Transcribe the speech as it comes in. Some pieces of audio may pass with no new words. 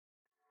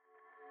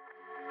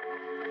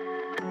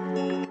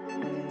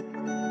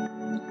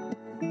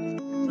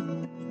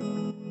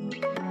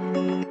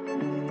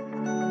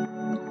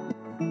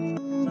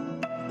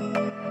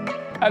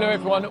Hello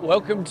everyone,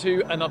 welcome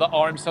to another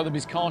RM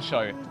Sotheby's car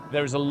show.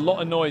 There is a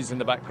lot of noise in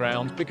the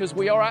background because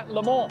we are at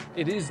Le Mans.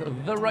 It is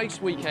the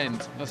race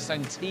weekend, the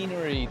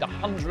Centenary, the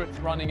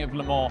 100th running of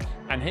Le Mans.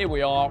 And here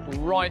we are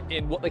right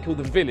in what they call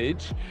the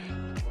village,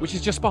 which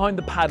is just behind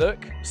the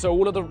paddock. So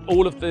all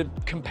of the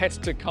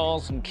competitor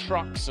cars and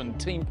trucks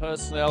and team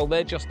personnel,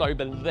 they're just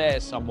over there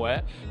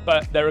somewhere.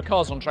 But there are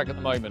cars on track at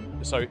the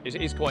moment, so it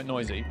is quite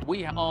noisy.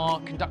 We are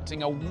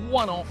conducting a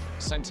one-off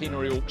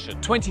Centenary auction.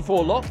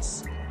 24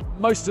 lots,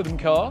 most of them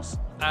cars,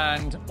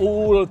 and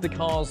all of the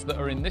cars that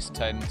are in this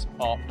tent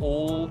are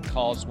all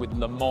cars with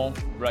Le Mans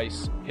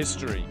race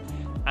history.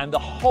 And the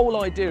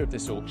whole idea of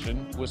this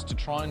auction was to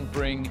try and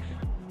bring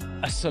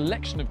a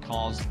selection of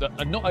cars that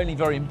are not only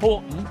very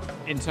important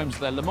in terms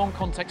of their Le Mans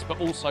context,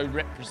 but also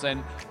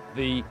represent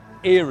the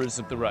eras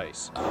of the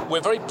race.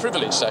 We're very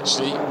privileged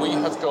actually. We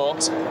have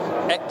got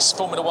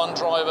ex-Formula One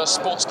driver,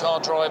 sports car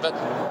driver,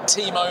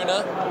 team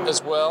owner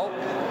as well,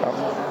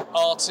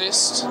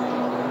 artist.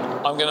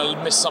 I'm going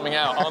to miss something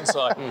out, aren't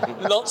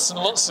I? Lots and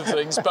lots of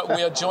things, but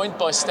we are joined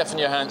by Stefan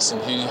Johansson,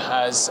 who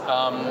has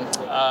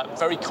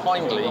very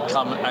kindly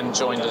come and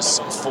joined us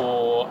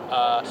for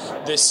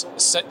this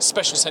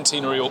special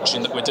Centenary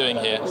auction that we're doing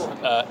here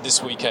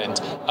this weekend.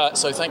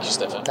 So thank you,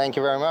 Stefan. Thank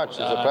you very much. It's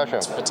a pleasure.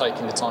 For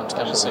taking the time to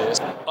come and see us.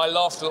 I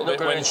laughed a little bit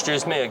when... You're going to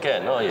introduce me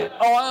again, are you?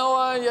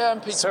 Yeah,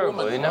 I'm Peter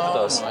Terrible, Warman. he never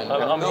does.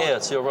 I'm here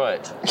to your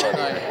right.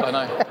 I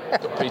know.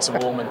 Got Peter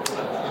Warman.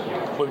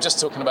 We were just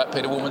talking about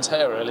Peter Warman's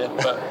hair earlier,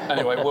 but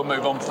anyway, we'll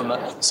move on from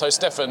that. So,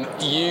 Stefan,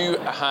 you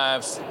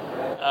have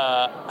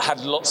had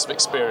lots of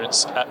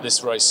experience at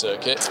this race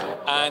circuit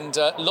and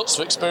lots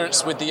of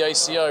experience with the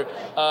ACO.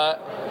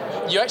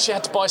 You actually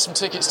had to buy some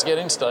tickets to get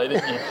in today,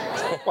 didn't you?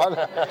 Well,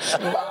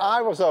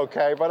 I was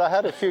okay, but I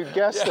had a few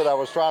guests that I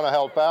was trying to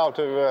help out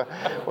who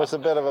was a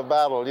bit of a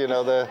battle, you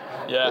know, the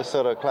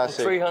sort of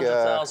classic...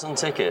 300,000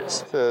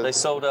 tickets. They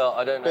sold out,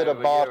 I don't know, bit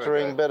of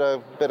bartering, bit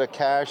of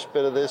cash,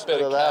 bit of this,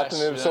 bit of that, cash,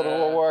 and it sort of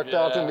all worked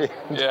out in the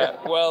end. Yeah,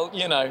 well,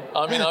 you know,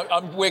 I mean,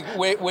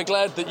 we're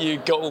glad that you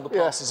got all the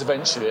passes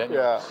eventually.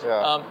 Anyway.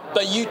 Yeah.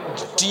 But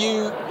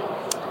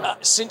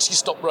since you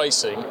stopped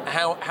racing,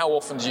 how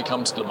often do you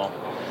come to Le Mans?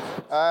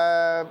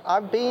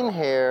 I've been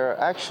here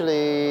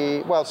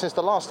actually, well, since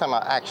the last time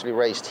I actually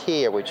raced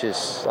here, which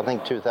is, I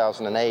think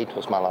 2008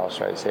 was my last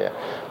race here.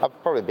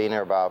 I've probably been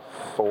here about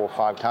 4 or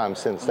 5 times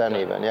since then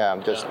even. Yeah,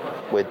 I'm just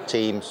with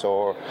teams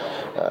or,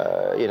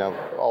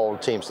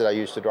 old teams that I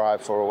used to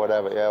drive for or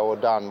whatever, or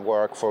done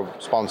work for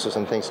sponsors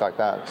and things like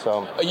that.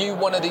 So, are you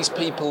one of these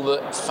people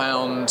that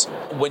found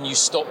when you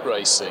stopped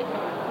racing,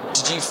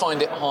 did you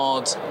find it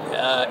hard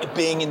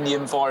being in the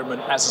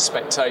environment as a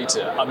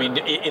spectator? I mean,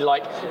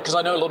 because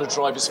I know a lot of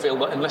drivers feel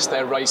that unless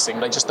they're racing,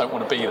 they just don't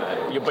want to be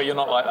there. But you're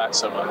not like that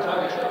so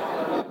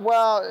much.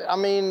 Well, I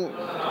mean,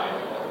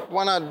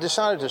 when I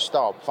decided to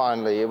stop,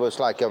 finally, it was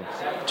like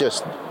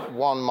just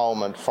one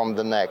moment from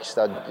the next.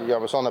 I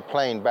was on a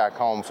plane back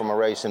home from a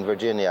race in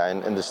Virginia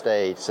in the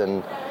States,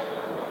 and,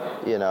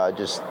 I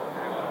just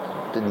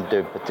didn't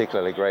do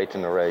particularly great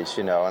in the race,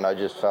 and I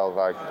just felt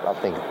like, I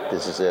think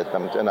this is it.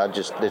 And I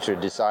just literally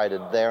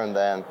decided there and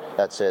then,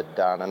 that's it,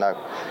 done. And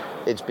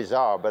it's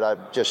bizarre, but I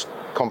just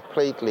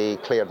completely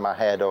cleared my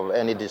head of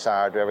any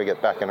desire to ever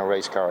get back in a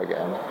race car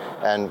again.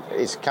 And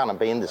it's kind of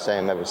been the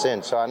same ever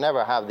since. So I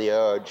never have the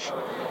urge,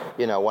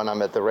 when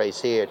I'm at the race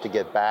here to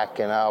get back,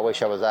 and I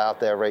wish I was out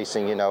there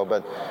racing,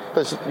 but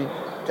because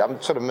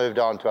I'm sort of moved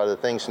on to other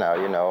things now,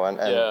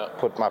 and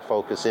put my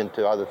focus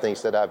into other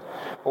things that I've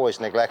always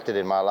neglected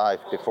in my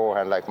life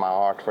beforehand, like my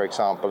art, for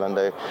example, and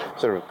the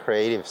sort of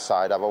creative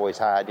side I've always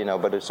had,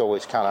 but it's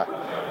always kind of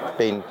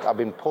I've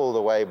been pulled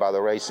away by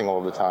the racing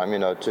all the time,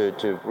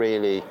 to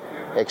really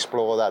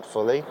explore that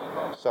fully.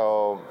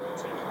 So,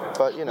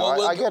 but,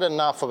 I get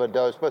enough of a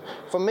dose. But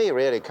for me,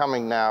 really,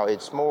 coming now,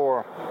 it's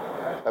more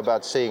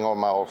about seeing all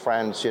my old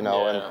friends,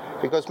 and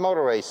because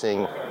motor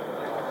racing,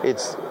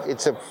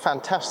 it's a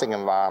fantastic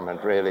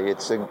environment, really.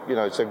 It's a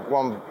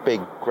one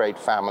big great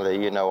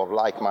family, of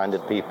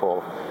like-minded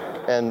people,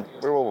 and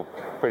we're all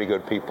pretty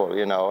good people,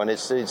 and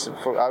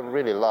I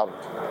really love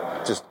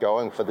just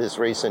going for this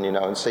reason,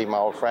 and see my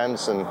old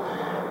friends and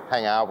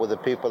hang out with the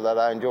people that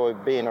I enjoy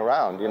being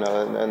around,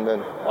 and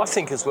then... I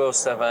think as well,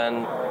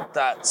 Stefan,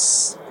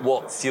 that's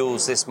what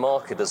fuels this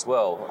market as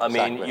well. I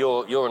mean, exactly.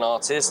 You're an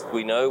artist,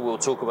 we know, we'll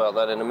talk about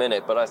that in a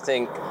minute, but I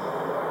think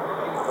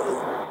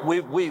we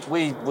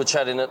were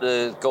chatting at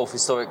the Gulf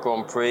Historic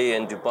Grand Prix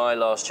in Dubai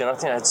last year, and I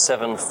think I had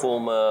 7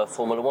 former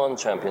Formula One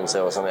champions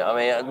there or something. I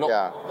mean,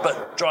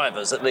 but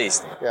drivers at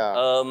least.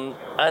 Yeah.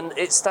 And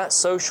it's that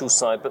social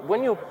side. But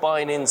when you're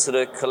buying into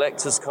the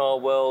collector's car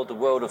world, the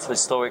world of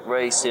historic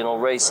racing or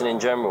racing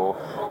in general,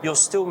 you're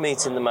still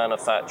meeting the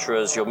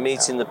manufacturers, you're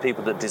meeting the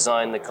people that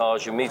design the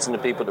cars, you're meeting the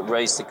people that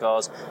race the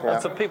cars. Yeah.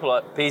 And for people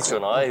like Peter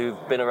and I,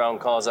 who've been around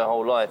cars our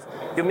whole life,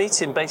 you're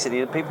meeting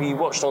basically the people you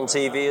watched on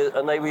TV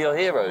and they were your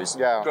heroes.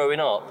 Yeah. growing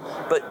up.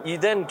 But you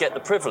then get the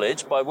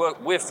privilege by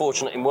work. We're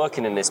fortunate in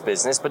working in this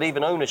business, but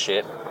even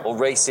ownership or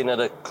racing at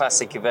a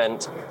classic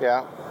event.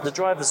 Yeah. The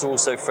drivers are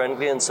also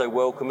friendly and so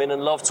welcoming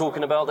and love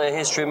talking about their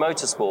history of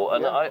motorsport.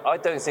 And I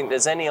don't think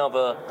there's any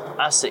other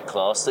asset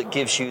class that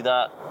gives you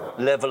that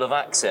level of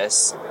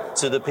access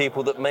to the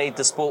people that made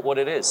the sport what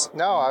it is.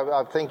 No,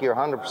 I think you're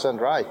 100%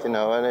 right,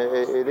 and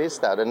it is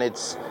that. And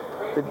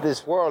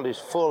this world is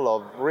full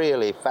of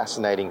really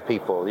fascinating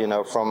people,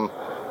 from,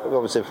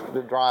 obviously,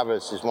 the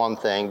drivers is one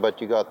thing, but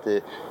you got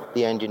the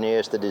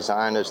engineers, the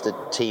designers, the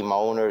team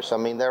owners. I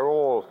mean, they're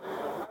all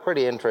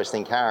pretty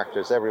interesting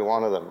characters, every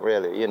one of them,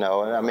 really, and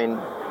I mean,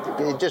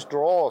 it just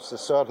draws a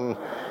certain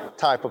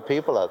type of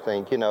people, I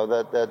think,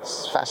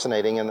 that's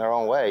fascinating in their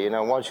own way.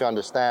 Once you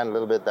understand a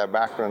little bit their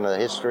background, their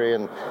history,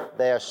 and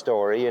their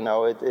story,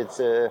 it's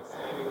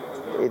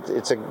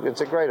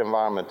a great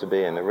environment to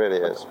be in. It really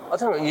is. I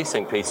don't know what you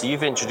think, Peter.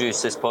 You've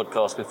introduced this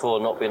podcast before,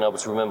 not being able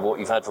to remember what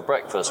you've had for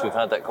breakfast. We've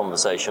had that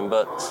conversation,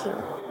 but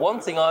one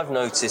thing I've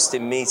noticed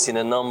in meeting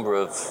a number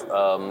of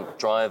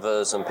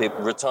drivers and people,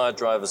 retired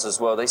drivers as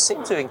well, they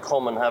seem to in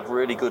common have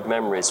really good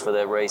memories for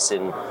their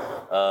racing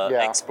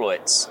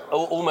exploits,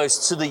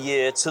 almost to the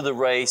year, to the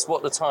race,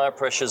 what the tyre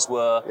pressures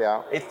were.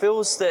 Yeah. It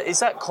feels that, is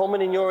that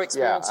common in your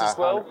experience as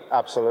well?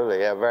 Absolutely,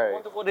 yeah, very. I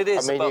wonder what it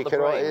is about the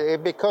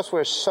brain. Because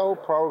we're so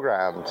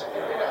programmed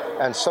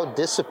and so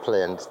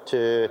disciplined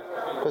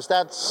because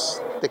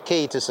that's the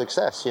key to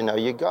success,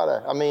 you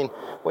gotta, I mean,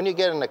 when you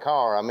get in the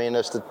car, I mean,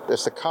 as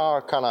the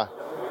car kind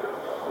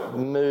of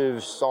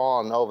moves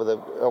on over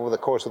the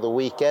course of the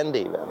weekend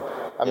even,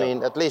 I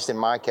mean, at least in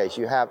my case,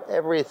 you have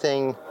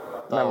everything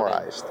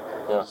memorized.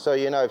 Yeah. So,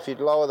 if you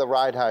lower the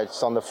ride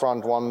heights on the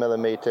front 1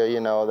 millimeter,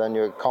 then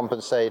you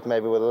compensate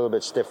maybe with a little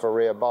bit stiffer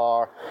rear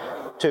bar,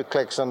 2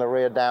 clicks on the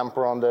rear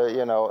damper on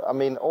the, I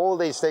mean, all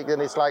these things.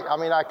 And it's like, I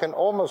mean, I can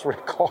almost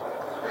recall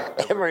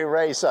every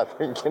race, I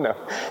think,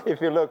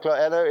 if you look,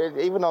 and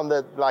even on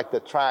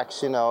the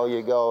tracks, you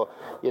go,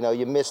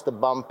 you miss the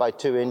bump by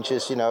 2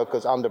 inches,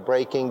 because under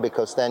braking,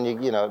 because then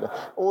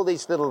all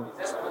these little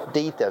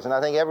details. And I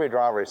think every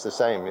driver is the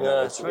same.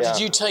 Did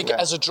you take it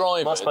as a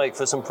driver? Must make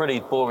for some pretty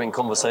boring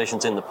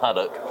conversations in the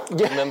paddock.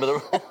 Yeah. Remember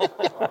the...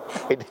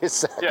 It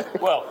is. Yeah,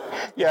 well.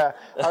 Yeah,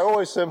 I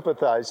always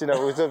sympathize,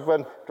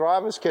 when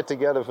drivers get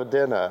together for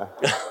dinner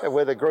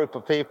with a group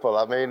of people.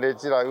 I mean,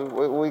 it's, we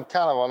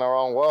kind of on our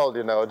own world,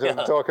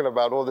 just talking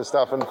about all this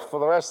stuff. And for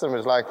the rest of them,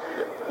 it's like,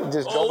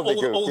 just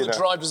gobbledygook. All the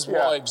drivers'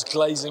 wives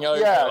glazing over.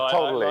 Yeah,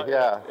 totally.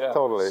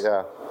 Totally.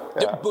 Yeah.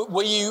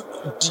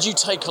 But did you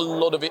take a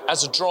lot of it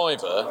as a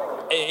driver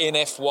in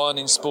F1,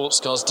 in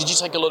sports cars? Did you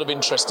take a lot of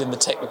interest in the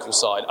technical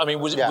side? I mean,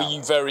 were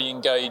you very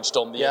engaged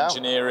on the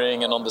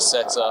engineering and on the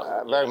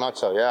setup? Very much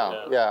so,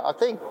 yeah. I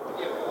think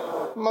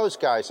most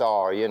guys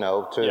are,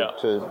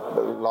 to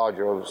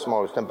larger or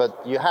smaller extent, but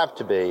you have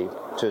to be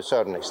to a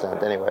certain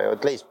extent anyway, or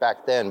at least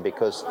back then,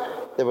 because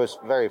there was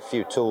very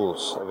few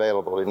tools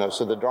available,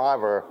 so the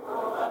driver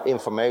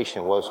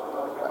information was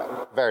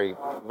very,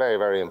 very,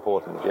 very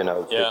important,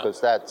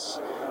 because that's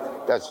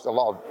a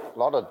lot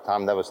of the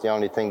time that was the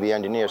only thing the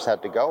engineers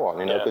had to go on,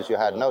 because you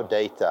had no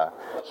data.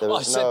 There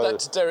was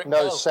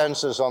no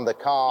sensors on the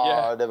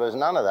car. There was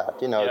none of that,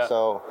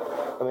 so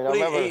I mean, I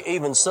remember...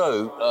 Even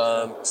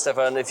so,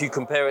 Stefan, if you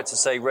compare it to,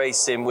 say,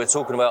 racing, we're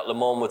talking about Le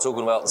Mans, we're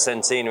talking about the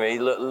Centenary,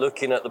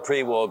 looking at the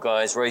pre-war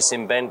guys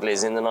racing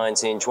Bentleys in the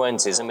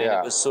 1920s, I mean,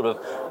 it was sort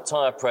of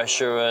tyre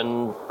pressure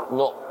and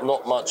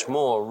not much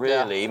more,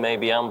 really.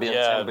 Maybe ambient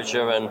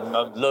temperature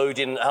and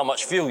loading, how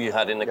much fuel you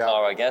had in the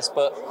car, I guess.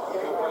 But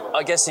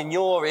I guess in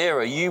your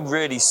era, you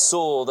really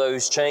saw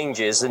those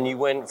changes and you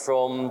went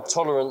from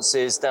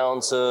tolerances down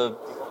to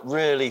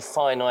really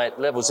finite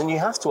levels, and you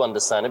have to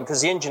understand it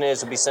because the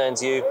engineers will be saying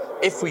to you,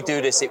 if we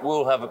do this, it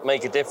will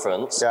make a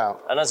difference. Yeah.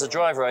 And as a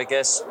driver, I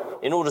guess,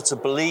 in order to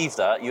believe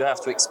that, you have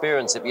to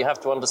experience it, but you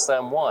have to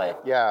understand why.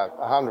 Yeah,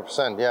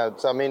 100%. Yeah,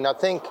 so, I mean, I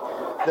think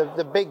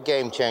the big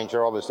game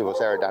changer obviously was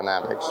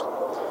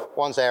aerodynamics.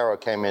 Once aero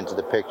came into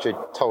the picture, it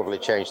totally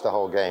changed the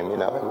whole game.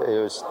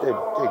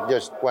 It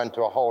just went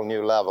to a whole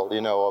new level,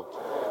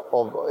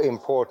 of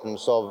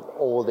importance of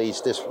all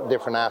these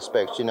different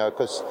aspects,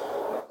 because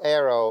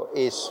aero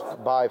is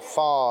by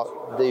far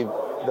the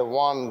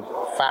one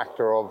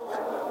factor of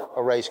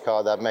a race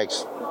car that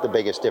makes the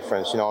biggest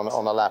difference,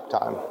 on a lap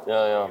time.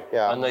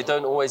 Yeah. And they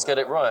don't always get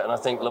it right, and I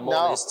think Le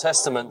Mans is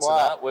testament to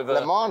that. With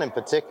Le Mans in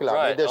particular,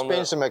 I mean, there's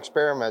been some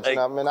experiments.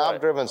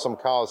 I've driven some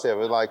cars here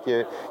with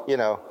you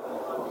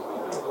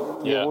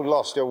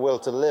lost your will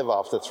to live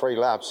after 3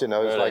 laps, It's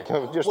like,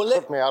 just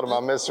put me out of my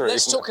misery.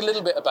 Let's talk a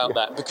little bit about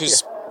that,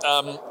 because,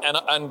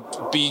 and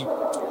be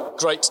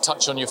great to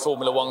touch on your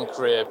Formula One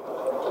career.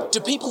 Do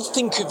people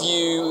think of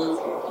you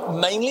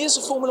mainly as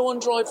a Formula One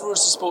driver or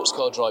as a sports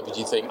car driver, do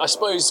you think? I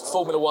suppose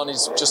Formula One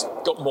has just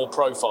got more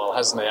profile,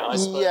 hasn't it?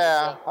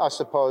 I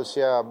suppose,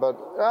 yeah. But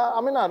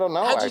I mean, I don't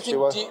know. How do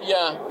you actually.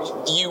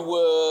 think? You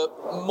were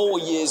more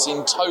years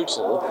in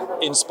total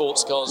in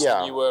sports cars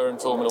than you were in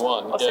Formula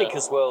One. I think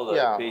as well,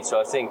 though, Peter.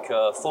 I think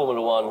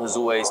Formula One has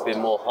always been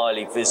more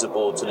highly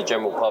visible to the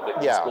general public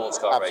than sports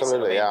car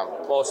absolutely,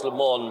 racing. Whilst Le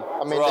Mans,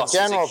 I mean, the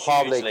general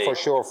public for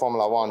sure,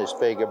 Formula One is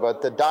bigger,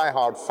 but the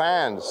diehard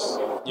fans,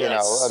 you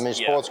know, I mean,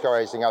 sports car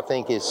racing, I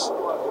think is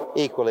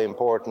equally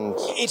important,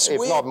 if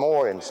not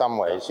more in some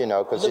ways, you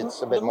know, because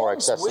it's a bit more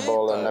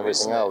accessible and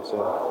everything else. You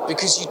know?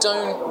 Because you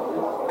don't...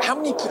 How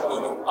many...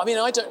 I mean,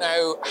 I don't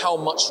know how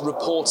much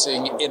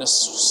reporting in a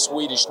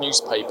Swedish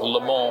newspaper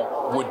Le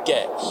Mans would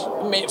get.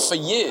 I mean, for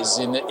years,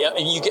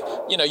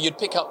 you'd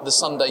pick up the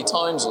Sunday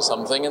Times or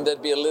something, and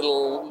there'd be a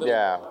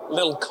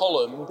little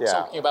column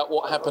talking about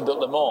what happened at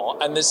Le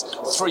Mans, and there's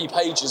 3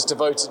 pages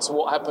devoted to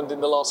what happened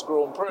in the last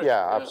Grand Prix.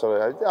 Yeah,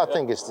 absolutely. I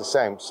think it's the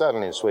same.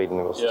 Certainly in Sweden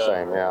it was the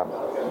same.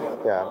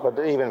 Yeah, but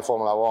even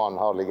Formula One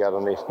hardly got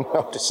any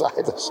notice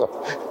either. So.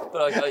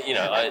 But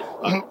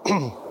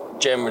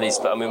generally,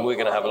 I mean, we're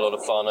going to have a lot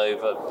of fun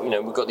over. You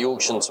know, we've got the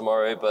auction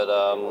tomorrow, but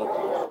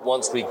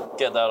once we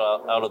get that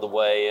out of the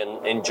way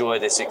and enjoy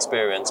this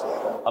experience,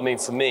 I mean,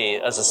 for me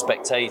as a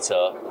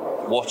spectator,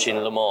 watching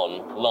Le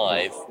Mans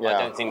live, I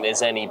don't think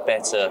there's any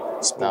better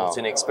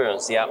sporting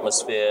experience. The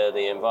atmosphere,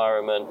 the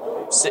environment,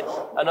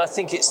 and I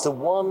think it's the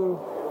one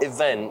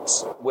event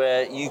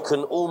where you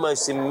can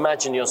almost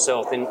imagine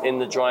yourself in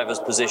the driver's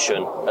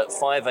position at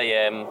 5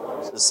 a.m.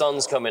 The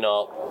sun's coming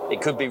up. It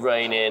could be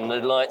raining,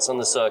 the lights on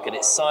the circuit,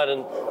 it's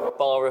silent,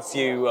 bar a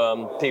few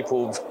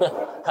people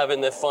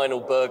having their final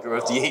burger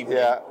of the evening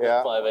at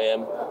 5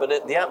 a.m.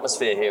 But the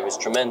atmosphere here is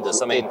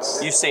tremendous. I mean,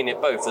 you've seen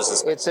it both as a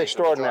spectator. It's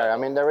extraordinary. I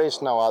mean, there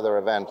is no other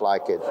event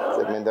like it.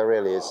 I mean, there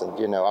really isn't,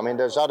 you know. I mean,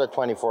 there's other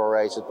 24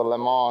 races, but Le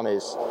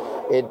Mans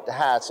it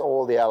has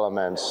all the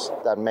elements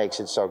that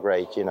makes it so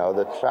great, you know.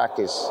 The track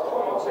is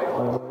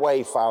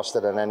way faster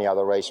than any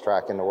other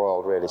racetrack in the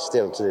world, really,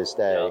 still to this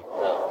day.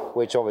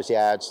 Which obviously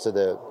adds to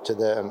the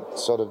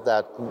sort of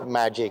that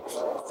magic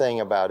thing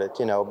about it,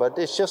 you know. But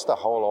it's just the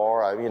whole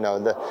aura, you know.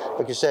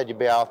 Like you said, you'd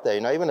be out there,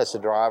 you know, even as a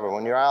driver,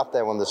 when you're out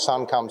there, when the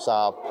sun comes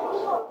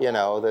up, you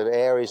know, the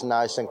air is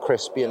nice and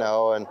crisp, you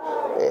know, and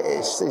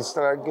it's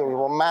like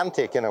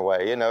romantic in a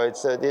way, you know.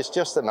 It's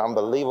just an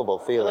unbelievable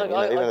feeling, you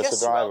know, even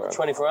as a driver.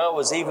 24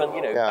 hours, even,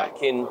 you know,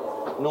 back in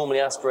normally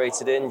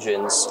aspirated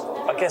engines,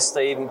 I guess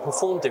they even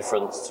perform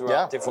different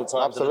throughout different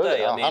times of the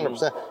day. I mean,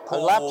 100%.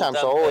 And lap times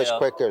are always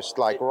quickest,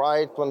 like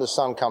right when the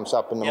sun comes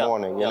up in the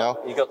morning, you know.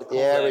 You got the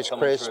air is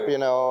crisp, through. You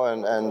know,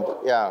 and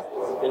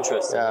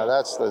Interesting. Yeah,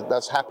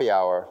 that's happy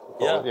hour.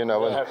 You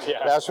know, and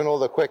that's when all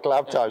the quick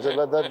lap times.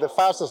 The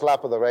fastest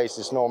lap of the race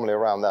is normally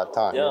around that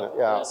time. Yeah, you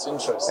know? That's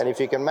interesting. And if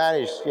you can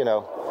manage, you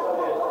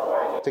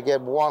know, to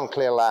get one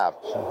clear lap,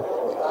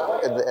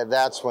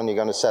 that's when you're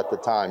going to set the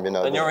time, you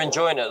know. And you're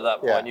enjoying it at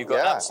that point. You've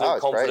got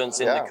absolute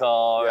confidence in the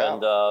car.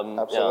 And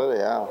absolutely,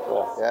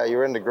 yeah,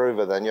 you're in the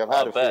groover then. You've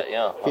had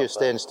a few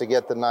stints to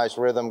get the nice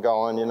rhythm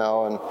going, you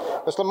know. And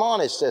because Le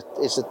Mans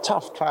is a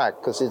tough track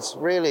because it's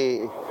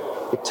really...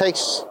 It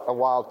takes a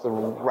while to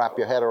wrap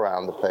your head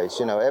around the place.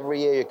 You know, every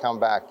year you come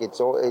back, it's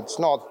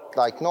not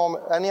like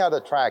any other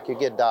track. You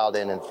get dialed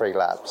in 3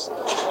 laps.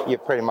 You're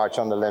pretty much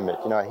on the limit.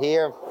 You know,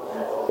 here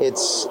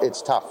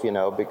it's tough, you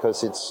know,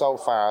 because it's so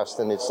fast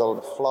and it's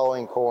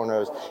flowing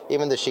corners.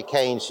 Even the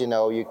chicanes, you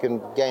know, you can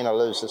gain or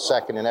lose a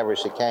second in every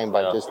chicane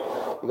by just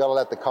you got to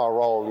let the car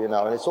roll, you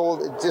know. And it's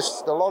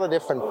just a lot of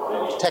different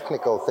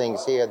technical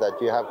things here that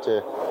you have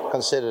to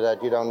consider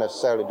that you don't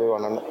necessarily do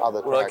on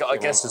other tracks. Well, I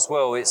guess as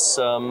well, it's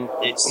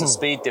the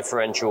speed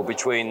differential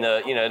between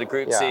the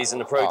Group C's and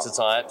the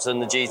prototypes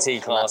and the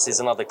GT classes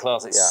and other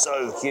classes. It's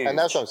so huge. And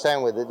that's what I'm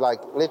saying with it.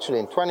 Like literally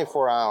in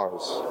 24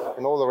 hours,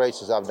 in all the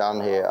races I've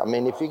done here, I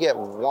mean, if you get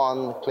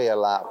one clear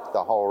lap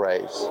the whole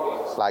race,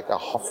 like a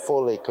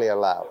fully clear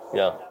lap,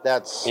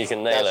 that's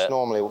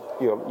normally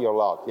your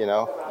lot, you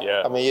know.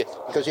 Yeah. I mean,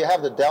 because you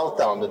have the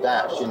delta on the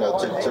dash, you know,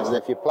 to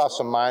if you plus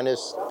or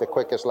minus the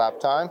quickest lap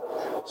time,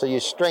 so you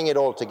string it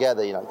all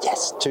together, you know.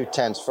 Yes,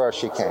 2/10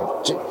 first chicane.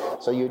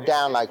 So you're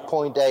down like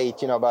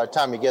 0.8, you know, by the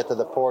time you get to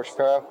the Porsche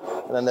curve,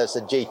 and then there's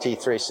a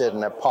GT3 sitting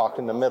there parked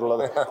in the middle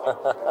of it.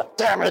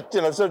 Damn it,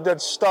 you know, so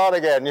let's start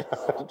again, you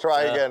know,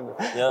 try again.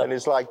 Yeah. And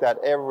it's like that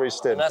every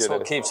stint. And that's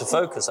what keeps the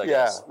focus, I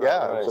guess.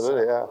 Yeah,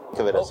 absolutely, yeah.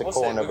 Give it as a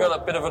corner. We've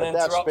got a bit of an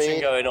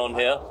interruption going on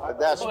here. At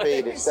that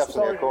speed, it's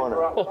definitely a corner.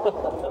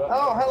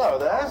 Oh, hello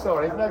there.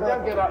 Sorry, no,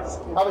 don't get up.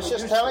 I was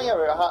just telling you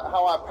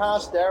how I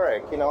passed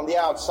Derek, you know, on the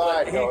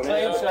outside. He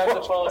claims to have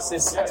the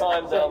fastest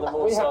time down the Morsal Square.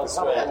 We have to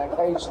come in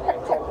occasionally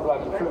and get the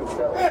bloody proof,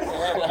 don't we?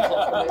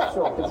 Make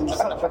sure, because he's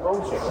such a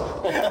bullshit.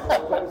 He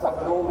goes up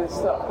with all this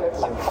stuff.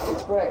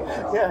 It's great.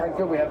 Yeah. Thank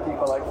God we have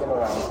people like him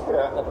around.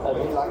 Yeah. And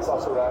he likes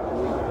us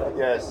around.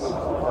 Yes,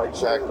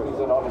 exactly. He's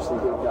an honestly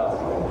good guy.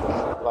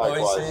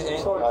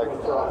 Likewise.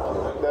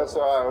 That's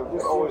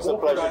always a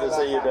pleasure to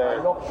see you there.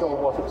 I'm not sure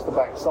what it's the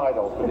backside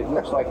of, but it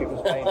looks like it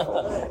was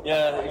painful.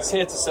 Yeah, he's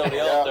here to sell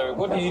the art, Derek.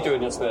 What do you do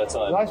in your spare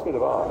time? Nice bit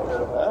of art.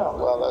 Yeah,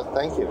 well,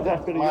 thank you.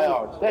 That's bit of My your,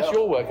 art. That's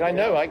your work. I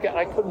know. I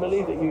couldn't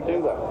believe that you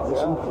do that.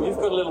 You've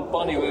got a little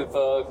bunny with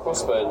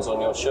crossbones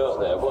on your shirt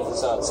there. What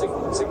does that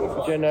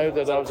signify? Do you know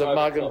that I was a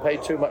mug and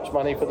paid too much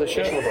money for the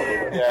shirt?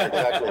 Yeah,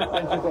 exactly.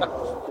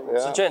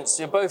 So, gents,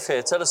 you're both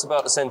here. Tell us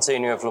about the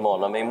Centenary of Le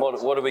Mans. I mean,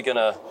 what are we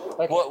gonna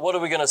what are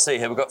we gonna see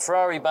here? We've got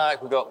Ferrari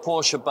back, we've got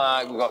Porsche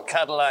back, we've got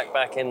Cadillac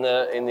back in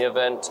the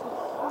event.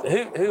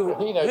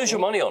 Who's your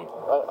money on?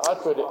 I'd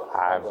put it.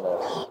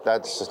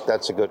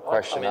 That's a good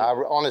question. I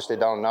honestly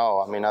don't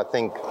know. I mean, I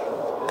think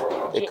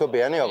it could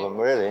be any of them,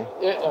 really.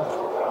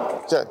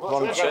 Sit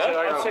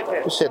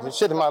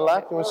in my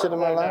lap. You want to sit in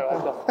my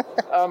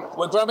lap?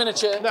 We're grabbing a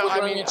chair. No, We're I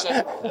grabbing mean, a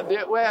chair.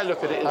 the way I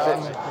look at it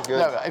is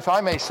Good. if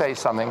I may say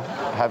something,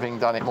 having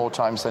done it more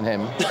times than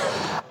him,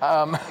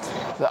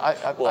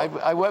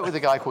 I worked with a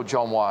guy called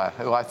John Wyer,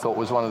 who I thought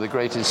was one of the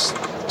greatest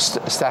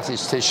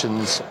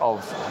statisticians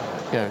of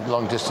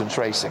long distance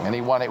racing, and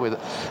he won it with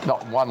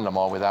not won Le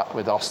Mans with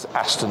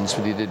Astons,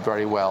 but he did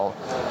very well.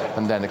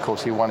 And then of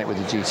course he won it with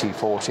the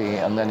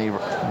GT40, and then he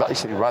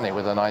basically ran it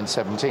with a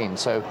 917.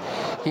 So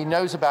he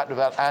knows about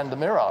and the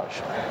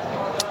Mirage.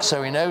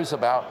 So he knows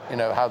about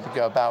how to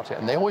go about it.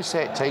 And they always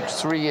say it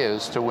takes 3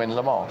 years to win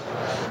Le Mans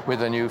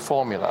with a new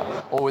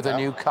formula or with a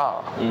new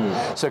car.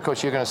 So of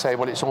course you're going to say,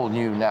 well, it's all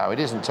new now. It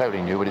isn't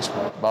totally new, but it's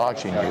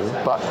largely new.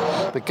 But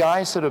the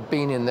guys that have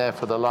been in there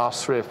for the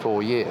last 3 or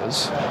 4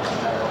 years,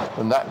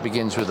 and that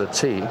begins with a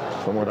T,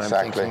 from what I'm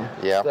thinking.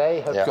 Yeah.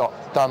 They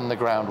have done the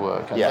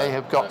groundwork, and they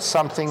have got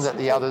something that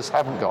the others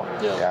haven't got.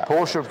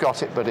 Porsche have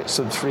got it, but it's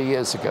 3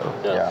 years ago.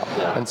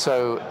 And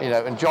so,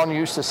 and John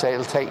used to say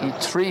it'll take you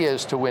 3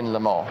 years to win Le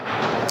Mans.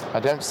 I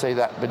don't say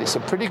that, but it's a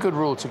pretty good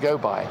rule to go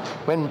by.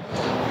 When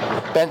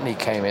Bentley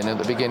came in at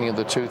the beginning of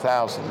the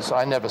 2000s,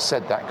 I never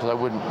said that because I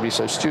wouldn't be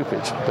so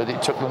stupid, but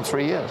it took them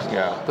 3 years.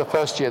 The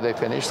first year they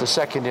finished, the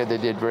second year they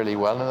did really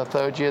well, and the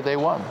third year they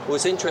won. Well,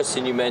 it's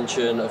interesting you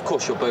mention, of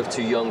course you're both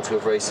too young to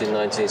have raced in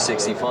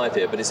 1965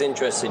 here, but it's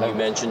interesting you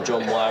mentioned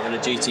John Wyer and the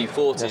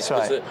GT40s. That's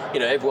right.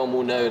 Because, everyone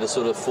will know the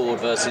sort of Ford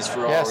versus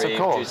Ferrari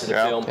due to the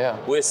film.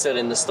 We're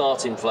selling the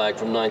starting flag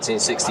from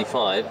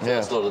 1965,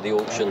 first lot of the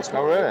auctions.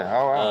 Oh, really?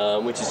 Oh, wow.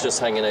 Which is just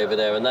hanging over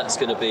there, and that's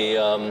going to be,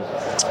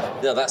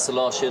 that's the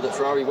last year that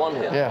Ferrari won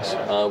here. Yes.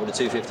 With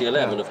the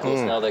 250LM, and of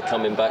course now they're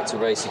coming back to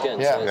race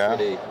again. So it's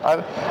really...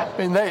 I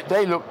mean,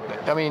 they look.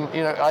 I mean,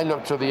 I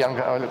looked to the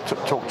younger.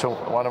 Talked to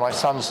one of my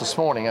sons this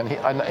morning,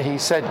 and he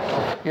said,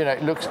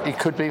 it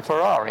could be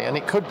Ferrari, and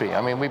it could be.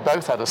 I mean, we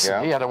both had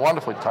he had a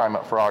wonderful time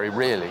at Ferrari,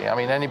 really. I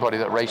mean, anybody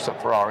that raced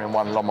at Ferrari and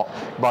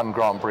won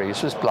Grand Prix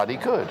was bloody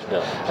good.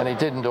 And he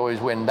didn't always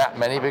win that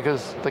many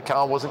because the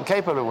car wasn't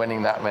capable of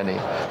winning that many.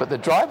 But the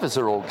drivers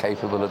are all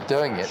capable of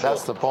doing it.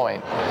 That's the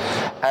point.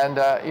 And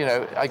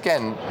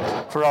again,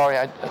 Ferrari,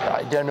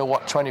 I don't know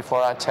what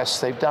 24-hour tests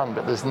they've done,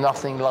 but there's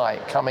nothing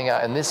like coming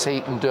out in this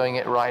heat and doing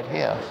it right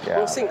here.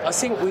 Well, I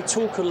think we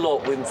talk a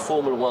lot in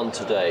Formula One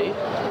today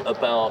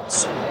about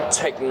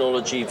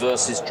technology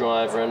versus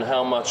driver and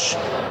how much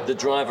the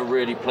driver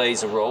really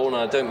plays a role. And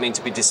I don't mean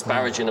to be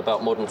disparaging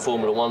about modern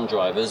Formula One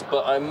drivers,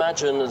 but I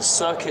imagine a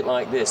circuit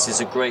like this is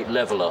a great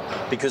leveler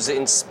because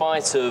in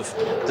spite of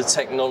the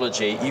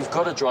technology, you've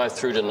got to drive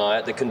through the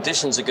night. The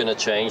conditions are going to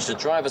change. The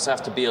drivers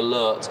have to be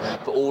alert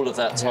for all of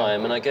that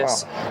time. And I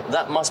guess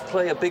that must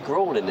play a big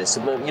role in this.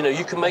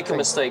 You can make a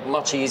mistake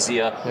much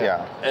easier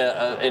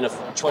in a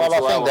 24-hour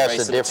race. Well, I think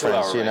that's the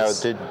difference,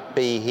 race. To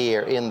be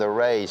here in the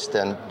race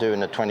than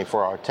doing a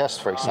 24-hour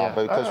test, for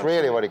example, because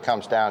really what it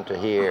comes down to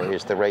here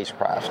is the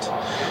racecraft.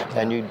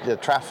 And the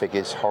traffic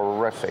is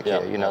horrific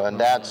here, and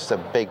that's a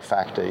big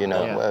factor,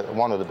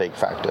 one of the big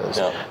factors.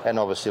 And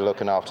obviously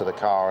looking after the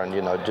car and,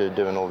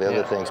 doing all the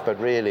other things. But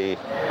really,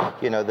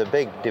 the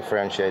big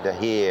differentiator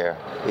here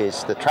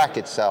is the track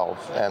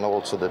itself, and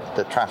also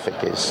the traffic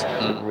is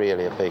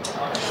really a big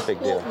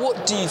deal.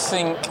 What do you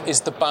think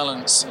is the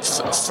balance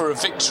for a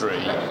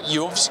victory?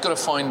 You obviously got to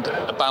find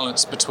a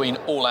balance between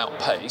all-out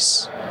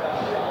pace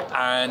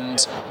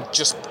and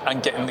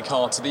getting the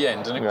car to the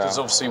end, and because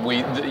obviously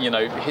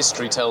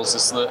history tells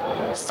us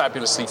that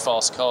fabulously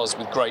fast cars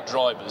with great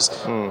drivers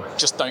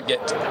just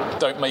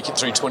don't make it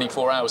through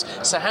 24 hours.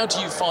 So how do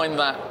you find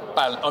that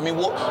balance? I mean,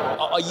 what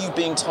are you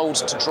being told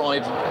to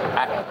drive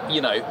at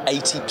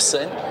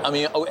 80%?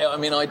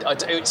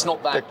 It's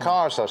not that. The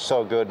cars are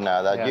so good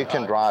now that you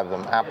can drive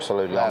them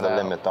absolutely on the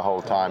limit the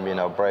whole time.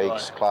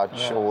 Brakes,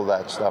 clutch, all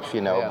that stuff.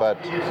 But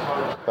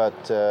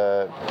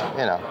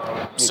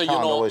you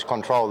can't always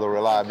control the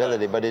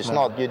reliability. But it's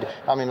not.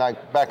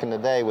 Like back in the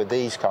day with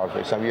these cars, for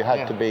example, you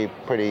had to be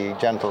pretty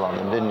gentle on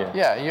them, didn't you?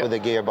 Yeah. With the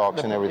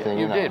gearbox and everything.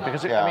 You did,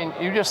 because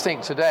you just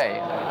think today.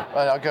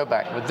 I'll go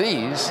back with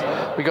these.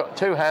 We got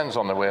two hands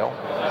on the wheel.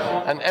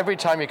 And every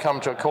time you come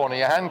to a corner,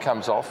 your hand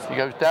comes off, you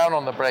go down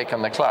on the brake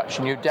and the clutch,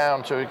 and you're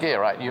down to a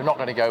gear, right? You're not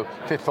going to go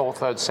 5th, 4th,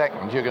 3rd,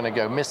 2nd. You're going to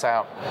go miss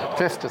out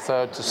 5th to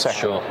 3rd to 2nd.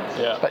 Sure.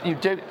 Yeah. But you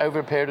do it over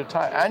a period of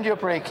time, and you're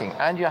braking,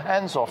 and your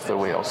hand's off the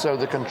wheel, so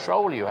the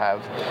control you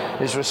have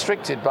is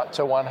restricted but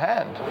to one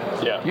hand.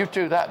 Yeah. You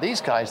do that.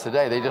 These guys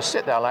today, they just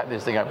sit down like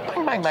this. They go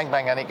bang, bang, bang,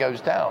 bang, and it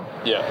goes down.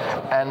 Yeah.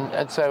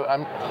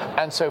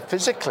 And so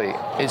physically,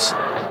 it's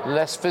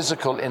less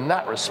physical in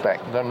that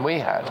respect than we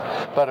had.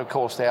 But of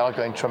course, they are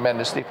going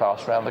tremendously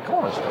fast around the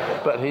corners.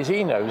 But as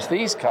he knows,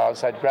 these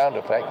cars had ground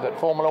effect that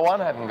Formula One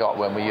hadn't got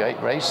when we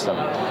raced them,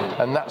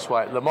 and that's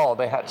why at Le Mans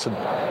they had to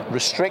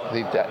restrict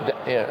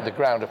the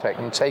ground effect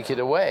and take it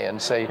away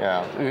and say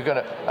we're going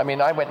to. I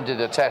mean, I went and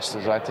did a test,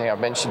 as I think I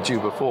mentioned to you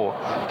before,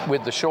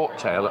 with the short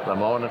tail at Le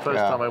Mans. And the first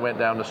time I went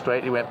down the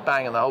straight, he went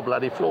bang, and the whole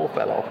bloody floor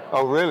fell off.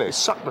 Oh, really? It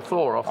sucked the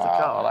floor off the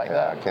car like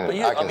that.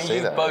 I can see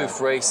you that. both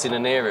raced in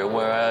an area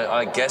where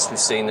I guess we've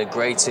seen the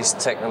greatest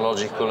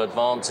technological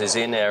advances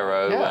in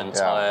aero and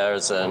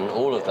tyres and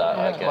all of that,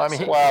 I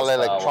guess. Well,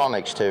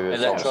 electronics too.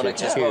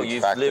 Electronics as well.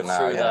 You've lived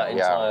through that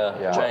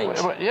entire change.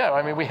 Yeah,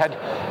 I mean, we had,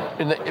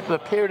 in the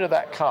period of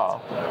that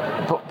car,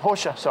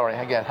 Porsche,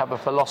 again, have a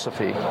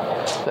philosophy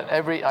that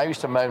I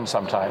used to moan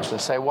sometimes and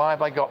say, why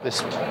have I got this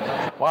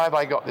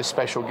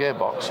special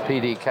gearbox,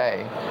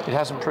 PDK? It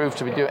hasn't proved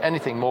to be doing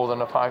anything more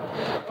than a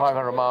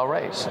 500-mile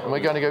race. And we're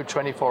going to go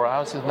 24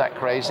 hours, isn't that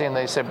crazy? And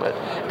they said, but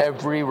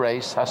every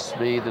race has to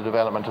be the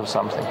development of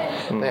something.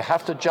 They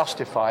have to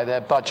justify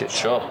their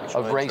budget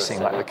of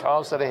racing, like the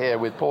cars that are here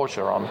with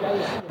Porsche on.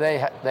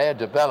 Their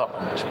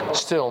development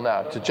still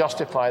now to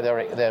justify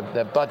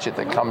their budget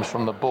that comes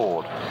from the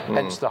board.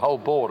 Hence the whole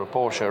board of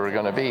Porsche are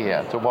going to be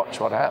here to watch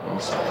what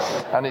happens.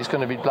 And it's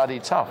going to be bloody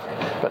tough.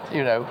 But,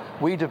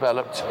 we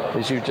developed,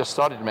 as you just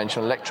started to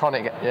mention,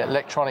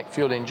 electronic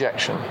fuel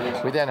injection.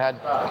 We then had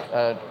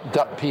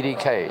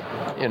PDK,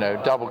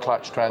 double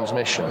clutch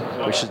transmission,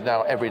 which is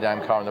now every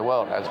damn car in the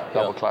world has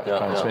double clutch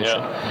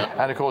transmission.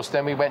 And of course,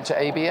 then we went to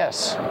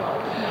ABS.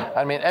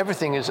 I mean,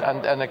 everything is,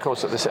 and of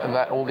course,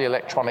 all the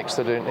electronics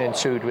that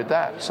ensued with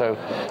that. So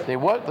the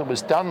work that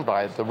was done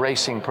by the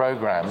racing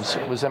programs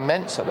was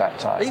immense at that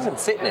time. Even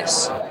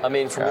fitness. I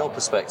mean, from your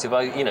perspective,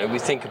 we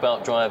think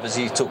about drivers.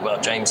 You talk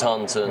about James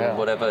Hunt and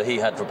whatever he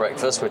had for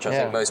breakfast, which I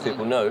think most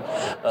people know.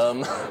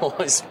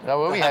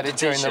 We had it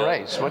during the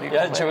race. What do you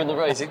call during the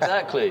race,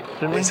 exactly.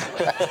 Didn't we?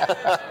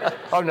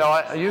 Oh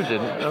no, you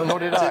didn't. Nor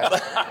did I.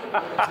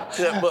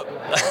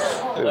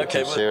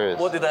 Okay, but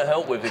what did that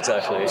help with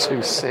exactly?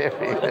 Too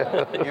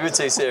serious. You were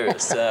too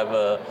serious to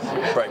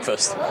have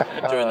breakfast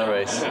during the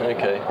race.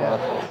 Okay.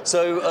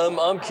 So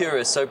I'm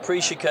curious. So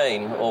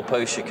pre-chicane or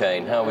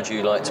post-chicane, how would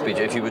you like to be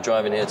if you were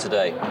driving here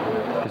today?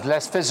 It was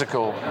less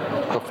physical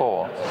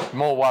before,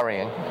 more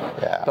worrying.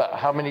 Yeah. But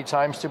how many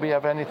times did we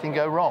have anything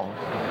go wrong?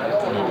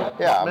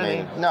 Yeah,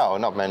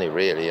 not many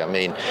really. I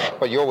mean,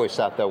 but you always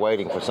sat there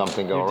waiting for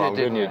something to go wrong,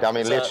 didn't you? I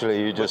mean,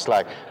 literally, you just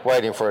like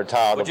waiting for a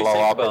tire to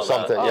blow up or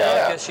something. I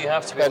guess you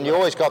have to be. And you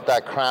always got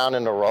that crown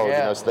in the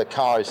road, so the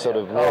car is sort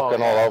of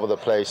walking all over the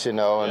place, and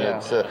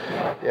it's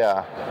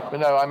But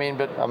no, I mean,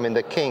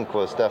 the kink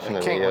was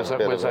definitely a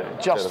bit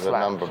of a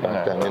number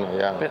back then,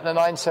 But the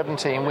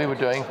 917, we were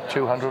doing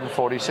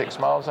 246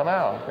 miles an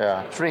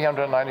hour,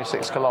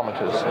 396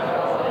 kilometers.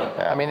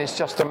 I mean, it's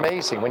just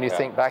amazing when you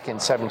think back in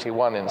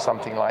 71 in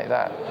something like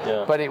that.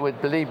 But it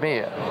would, believe me,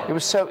 it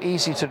was so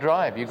easy to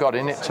drive. You got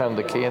in it, turned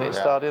the key, and it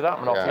started up,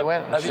 and off you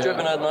went. Have you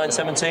driven a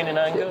 917 in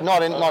anger?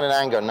 Not in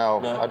anger, no.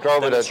 I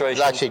drove it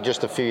actually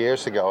just a few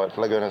years ago at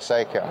Laguna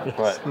Seca,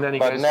 but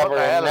never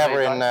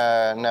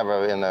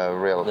in a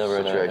real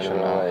situation.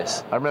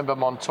 I remember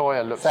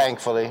Montoya looked.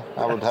 Thankfully,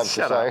 I would have to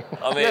say.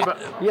 I mean,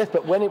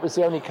 but when it was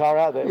the only car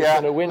out there, it was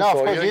going to win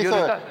for you.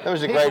 That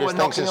was the greatest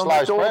thing since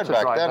sliced bread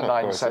back then, of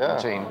course.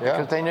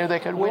 Because they knew they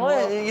could win.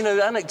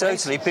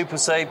 Anecdotally, people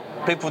say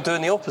people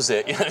doing the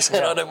opposite.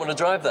 Saying I don't want to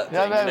drive that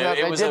thing.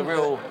 It was a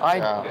real.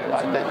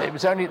 It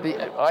was only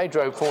I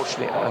drove,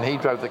 fortunately, and he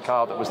drove the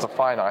car that was the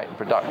finite in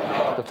production.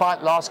 The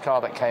last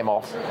car that came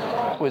off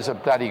was a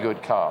bloody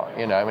good car,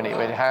 and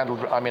it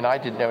handled. I mean, I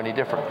didn't know any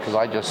different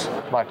because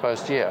my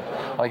first year,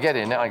 I get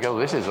in it, I go,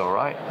 this is all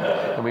right,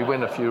 and we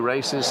win a few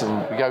races,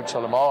 and we go to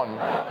Le Mans, and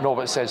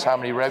Norbert says, how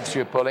many revs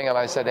you're pulling, and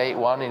I said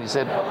 8.1, and he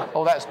said,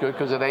 oh, that's good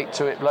because at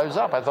 8.2 it blows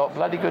up. I thought,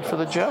 bloody good for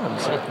the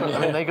Germans. I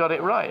mean, they got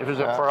it right. If it was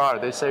a Ferrari,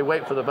 they say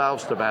wait for the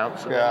valves to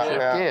bounce and then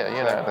shift gear,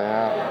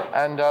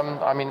 And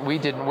I mean, we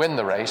didn't win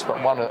the race,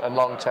 but one and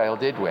Longtail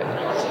did win,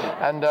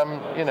 and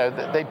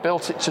they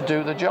built it to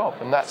do the job,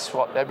 and that's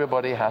what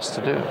everybody has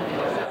to do.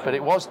 But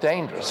it was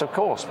dangerous, of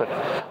course. But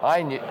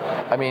I knew.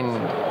 I mean.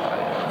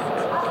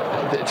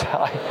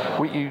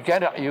 You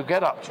get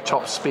up to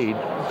top speed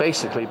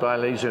basically by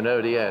Les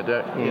Unodières,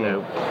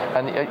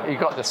 and you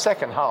got the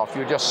second half.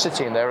 You're just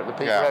sitting there at the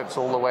peak ropes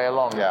all the way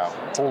along,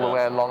 all the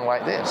way along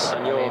like this.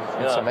 And you're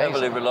it's amazing.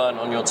 heavily reliant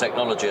on your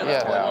technology at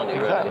that point, aren't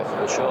you? Exactly.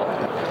 Really, for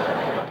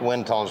sure.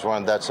 wind tunnels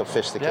weren't that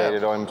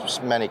sophisticated, or in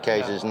many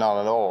cases none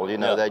at all. You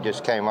know, they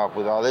just came up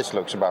with, oh, this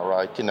looks about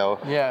right. You know,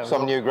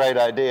 some new great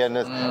idea,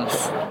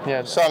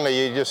 and suddenly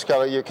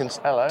you can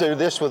do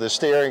this with the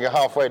steering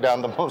halfway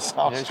down the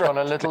Mulsanne. It's got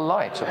a little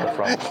light at the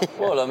front.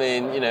 Well, I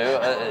mean, you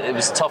know, it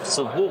was Tufts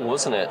of wool,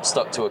 wasn't it,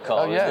 stuck to a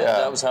car? Oh, yeah.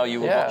 That was how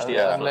you would watch the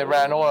airflow. And they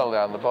ran oil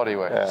down the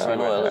bodywork.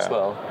 Oil as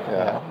well.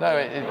 No,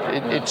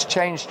 it's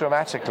changed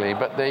dramatically,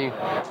 but they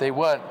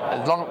weren't,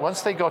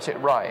 once they got it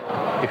right,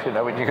 you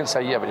know, you can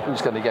say, yeah, but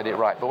who's going to get it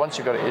right? But once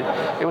you got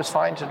it was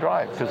fine to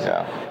drive, because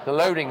the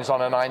loadings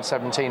on a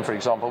 917, for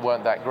example,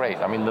 weren't that great.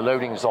 I mean, the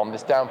loadings on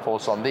this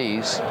downforce on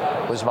these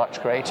was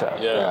much greater.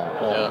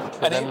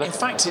 And in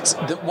fact, it's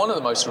one of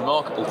the most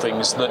remarkable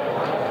things that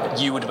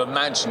you would have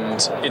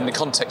imagined in the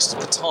context of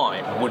the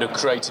time would have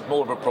created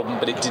more of a problem,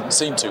 but it didn't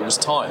seem to. It was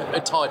tyre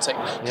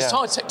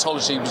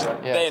technology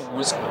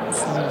was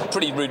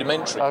pretty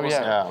rudimentary,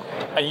 wasn't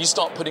it? And you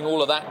start putting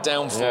all of that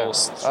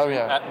downforce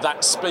at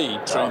that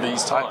speed through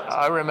these tyres.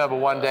 I remember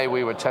one day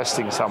we were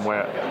testing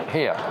somewhere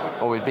here,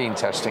 or we'd been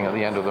testing at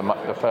the end of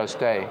the first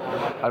day.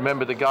 I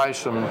remember the guys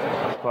from,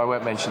 well, I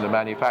won't mention the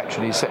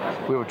manufacturer, he said,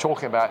 we were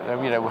talking about,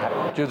 you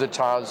know, do the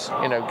tyres,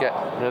 you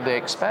know, they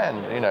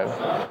expand, you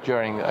know,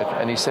 during,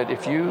 and he said,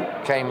 if you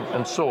came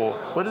and saw,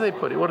 what do they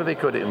put it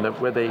in,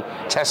 where they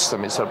test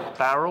them? It's a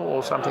barrel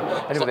or something?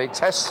 Anyway, they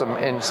test them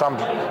in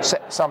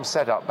some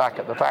setup back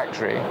at the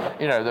factory,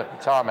 you know, the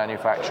tyre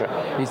manufacturer.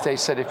 They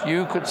said, if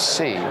you could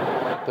see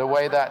the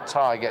way that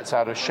tyre gets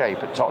out of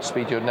shape at top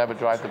speed, you'd never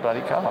drive the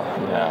bloody car.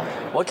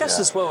 Well, I guess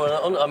as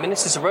well, I mean,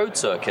 this is a road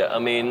circuit. I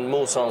mean,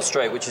 Mulsanne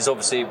Straight, which is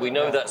obviously, we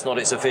know that's not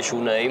its official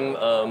name, Les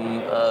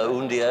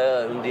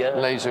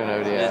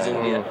Unodières.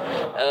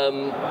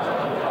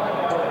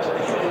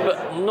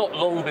 But not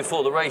long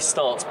before the race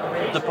starts,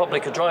 the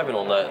public are driving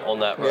on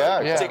that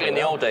road, particularly in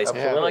the old days.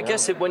 And I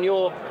guess when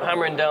you're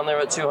hammering down there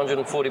at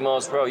 240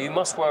 miles per hour, you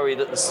must worry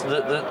that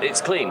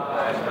it's clean.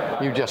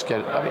 You just get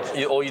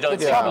it. Or you don't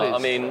think about it. I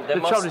mean, there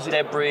must be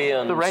debris.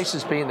 And the race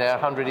has been there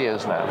 100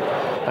 years now.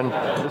 And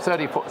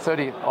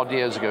 30 odd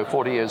years ago,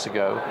 40 years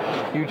ago,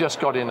 you just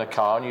got in a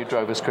car and you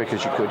drove as quick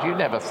as you could. You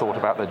never thought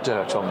about the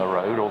dirt on the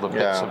road or the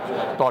bits of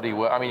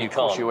bodywork. I mean, of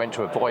course, you went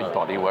to avoid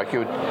bodywork. You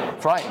were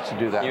frightened to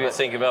do that. You were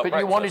thinking about But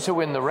you wanted to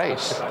win the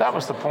race. That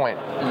was the point.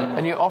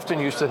 And you often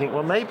used to think,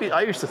 well, maybe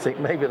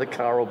the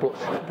car will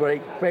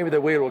break, maybe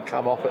the wheel will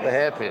come off at the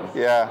hairpin.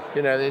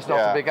 You know, there's not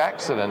a big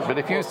accident. But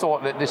if you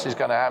thought that this is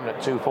going to happen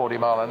at 240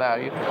 mile an hour,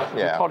 you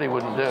probably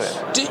wouldn't do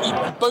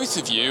it. Both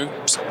of you,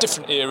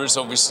 different eras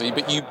obviously,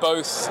 but you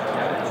both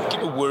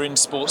were in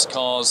sports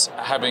cars,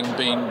 having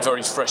been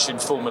very fresh in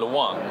Formula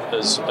One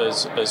as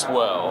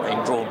well,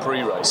 in Grand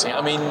Prix racing.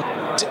 I mean,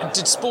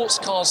 did sports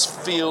cars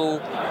feel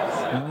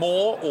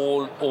more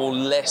or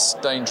less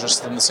dangerous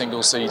than the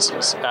single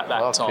seaters at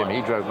that time? Tim,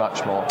 he drove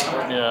much more.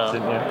 Didn't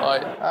you?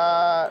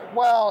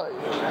 Well,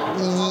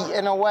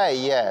 in a way,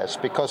 yes,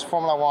 because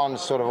Formula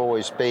One's sort of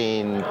always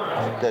been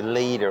the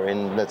leader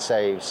in, let's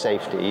say,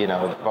 safety, you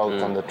know,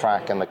 both on the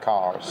track and the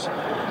cars.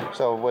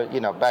 So, you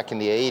know, back in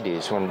the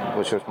 80s,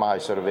 which was my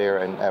sort of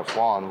era in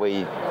F1,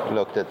 we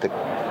looked at the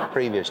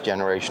previous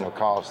generation of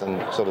cars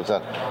and sort of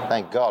said,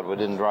 thank God we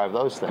didn't drive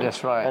those things.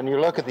 That's right. And you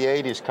look at the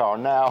 80s car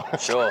now.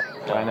 Sure.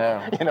 I know.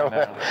 You know,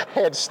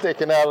 head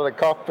sticking out of the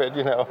cockpit,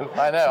 you know.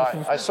 I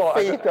know. I saw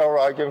feet are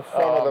like in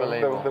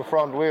front of the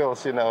front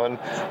wheels, you know, and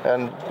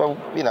but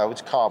you know,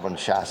 it's carbon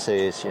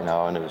chassis, you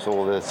know, and it was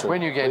all this.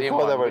 When you get in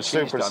one, they were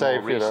super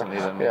safe, you know.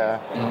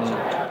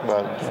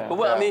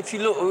 But I mean, if you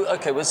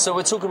look, so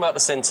we're talking about the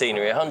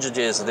Centenary, 100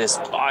 years of this.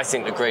 I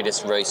think the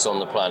greatest race on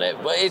the planet.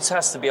 But it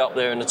has to be up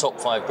there in the top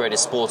 5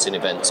 greatest sporting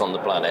events on the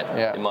planet,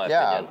 in my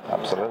opinion.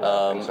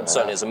 Absolutely.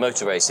 Certainly as a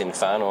motor racing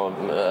fan,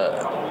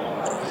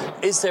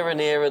 is there an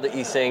era that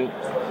you think,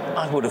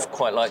 I would have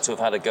quite liked to have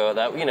had a go at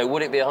that? You know,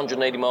 would it be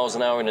 180 miles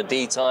an hour in a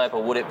D-type,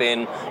 or would it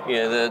been, you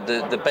know,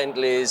 the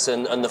Bentleys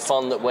and the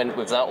fun that went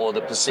with that, or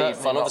the perceived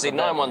fun? Obviously,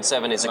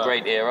 917 is a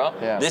great era.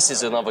 This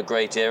is another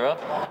great era.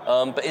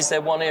 But is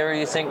there one era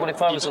you think, well,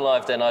 if I was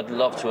alive then, I'd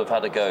love to have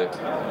had a go?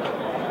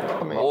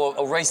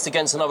 Or raced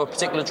against another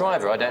particular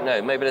driver, I don't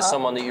know. Maybe there's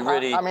someone that you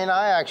really... I mean,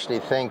 I actually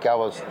think I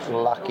was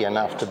lucky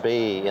enough to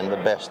be in the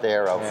best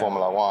era of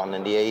Formula One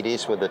in the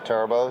 80s with the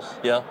turbos.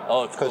 Yeah,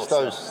 oh, of course. Because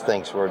those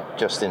things were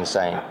just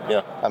insane.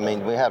 Yeah. I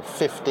mean, we had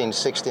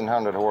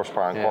 1,600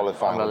 horsepower in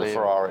qualifying with the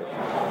Ferrari.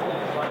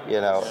 You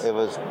know,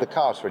 the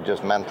cars were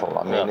just mental.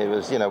 I mean, it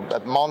was, you know,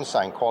 at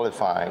Monza in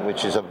qualifying,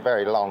 which is a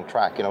very long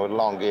track, you know, with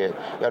long gear,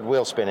 you had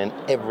wheel spin in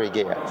every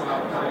gear.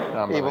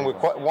 Even with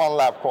one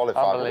lap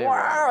qualifying.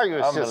 Wow, it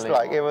was just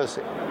like, it was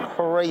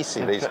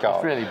crazy, these cars.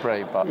 It's really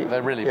brave, but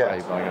they're really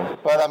brave.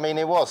 But I mean,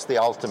 it was the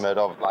ultimate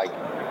of like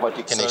what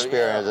you can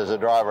experience as a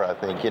driver, I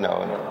think, you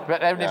know.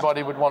 But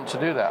everybody would want to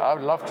do that. I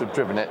would love to have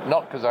driven it,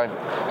 not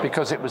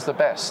because it was the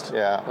best.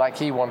 Like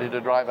he wanted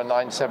to drive a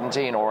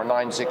 917 or a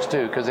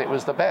 962 because it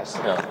was the best.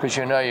 Because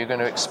you know you're going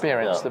to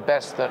experience the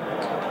best that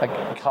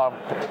car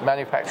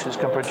manufacturers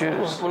can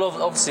produce. Well,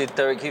 obviously,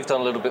 Derek, you've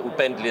done a little bit with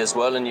Bentley as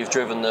well, and you've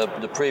driven the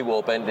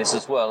pre-war Bentleys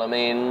as well. I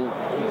mean,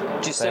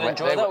 do you still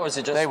enjoy that, or is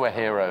it just... They were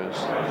heroes.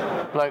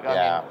 Bloke, I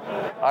mean,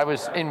 I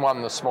was in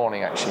one this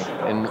morning actually,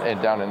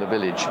 down in the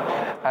village,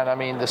 and I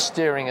mean the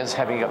steering is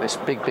heavy. Got this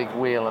big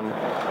wheel, and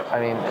I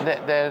mean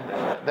they're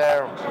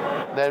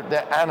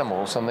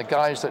animals, and the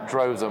guys that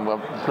drove them were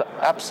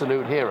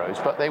absolute heroes.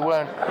 But they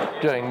weren't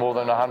doing more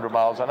than 100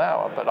 miles an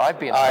hour. But I've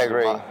been. I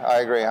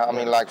agree. I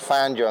mean, like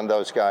Fangio and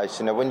those guys.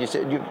 You know, when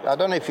I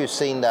don't know if you've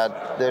seen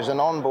that. There's an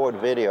onboard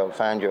video of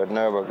Fangio at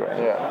Nürburgring.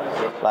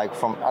 Yeah. Like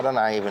I don't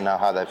even know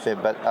how they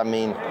fit, but I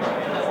mean,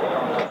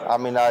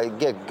 I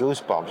get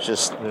goosebumps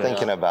just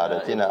thinking about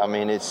it. You know, I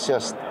mean, it's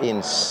just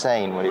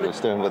insane what he was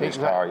doing with his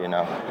car. You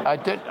know,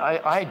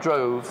 I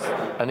drove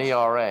an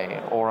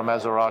ERA or a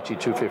Maserati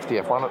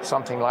 250F1,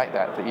 something like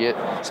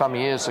that, some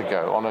years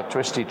ago on a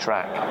twisty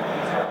track,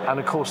 and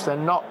of course they're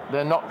not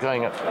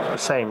going at the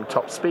same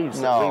top speeds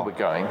that we were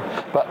going,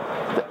 but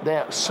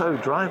they're so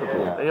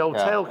drivable. The old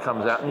tail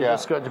comes out and you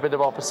just got a bit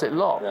of opposite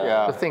lock.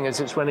 The thing is,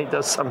 it's when it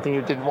does something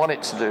you didn't want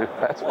it to do.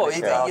 That's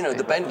you know,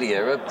 the Bentley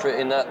era,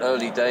 in that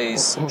early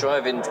days,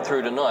 driving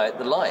through the night,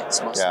 the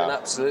lights must have been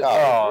absolutely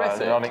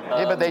horrific.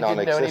 But they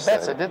didn't know any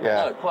better, did they?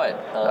 No, quite.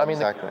 I mean,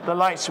 the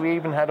lights we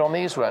even had on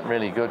these weren't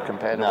really good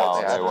compared to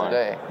what they have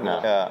today. No.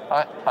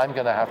 I'm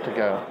going to have to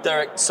go.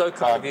 Derek, so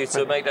kind of you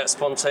to make that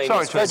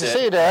spontaneous visit. Great to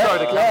see you, Derek. Sorry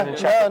to come in and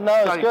chat.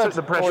 No, it's good.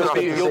 The pressure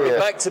off. You'll be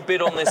back to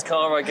bid on this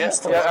car, I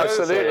guess. Yeah,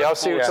 absolutely. I'll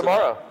see you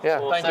tomorrow. Yeah.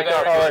 Well, Thank you,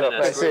 very Derek. much.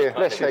 Nice to see you.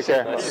 Nice Take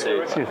care. Nice to see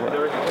you. Excuse me.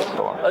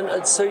 Go on.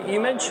 And so you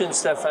mentioned,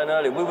 Stefan,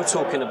 earlier. We were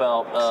talking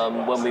about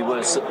when we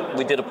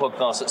did a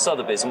podcast at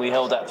Sotheby's and we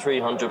held that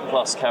 300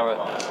 plus carat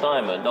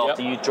diamond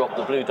after you dropped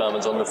the blue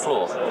diamonds on the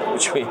floor,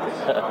 which we.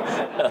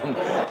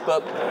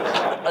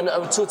 And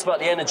we talked about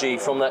the energy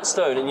from that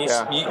stone, and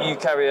you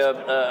carry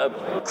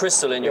a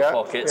crystal in your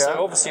pocket.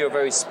 So obviously you're a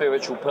very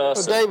spiritual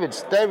person. Well,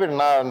 David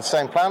and I are on the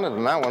same planet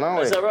in that one, aren't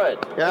we? Is that right?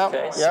 Yeah.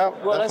 Okay.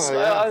 Well, I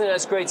think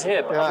that's great to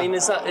hear. But I mean,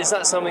 is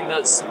that something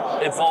that's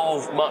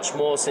evolved much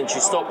more since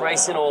you stopped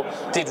racing, or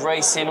did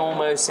racing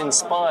almost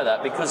inspire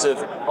that? Because of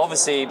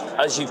obviously,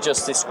 as you've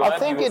just described, I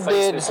think you it were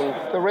faced did. with some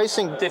The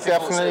racing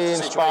definitely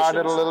inspired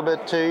it a little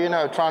bit too. You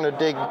know, trying to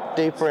dig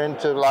deeper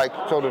into like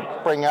sort of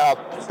bring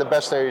out the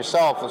best of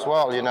yourself as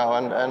well. You know,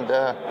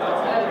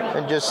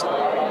 and just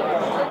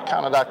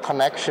kind of that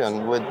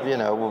connection with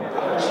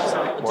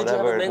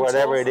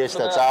whatever it is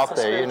that's out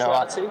there. You know,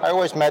 I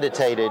always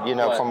meditated. You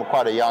know, from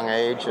quite a young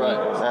age,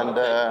 and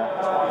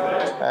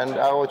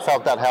I always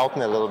felt that helped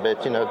me a little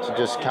bit. You know, to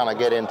just kind of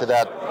get into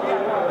that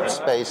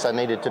space I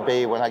needed to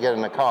be when I get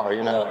in the car.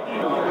 You know.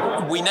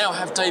 We now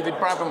have David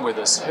Brabham with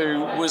us,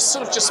 who was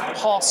sort of just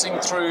passing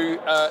through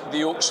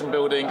the auction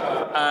building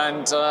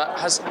and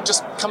has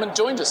just come and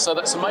joined us. So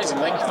that's amazing.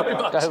 Thank you very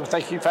much.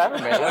 Thank you for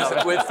having me.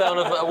 We've found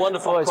a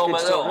wonderful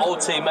comment.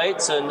 Old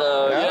teammates and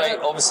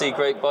obviously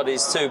great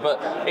buddies too. But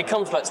it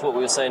comes back to what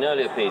we were saying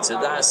earlier, Peter.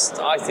 That's,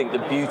 I think, the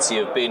beauty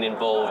of being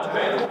involved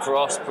for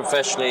us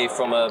professionally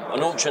from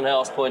an auction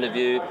house point of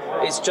view.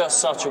 It's just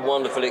such a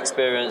wonderful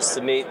experience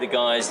to meet the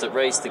guys that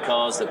race the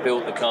cars, that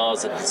built the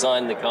cars, that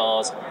designed the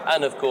cars,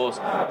 and of course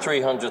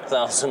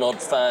 300,000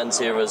 odd fans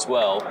here as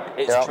well.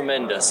 It's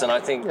tremendous, and I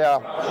think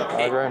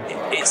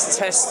it's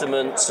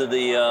testament to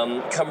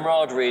the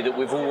camaraderie that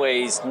we've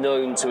always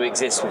known to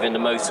exist within the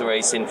motor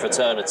racing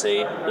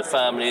fraternity. The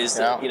families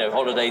that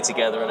holiday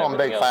together and one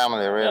big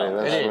family, really.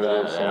 That's what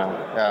it is.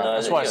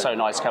 That's why it's so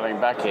nice coming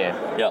back here.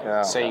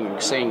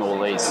 Seeing all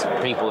these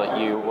people that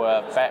you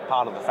were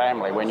part of the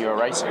family when you were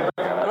racing.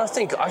 And I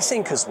think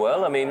as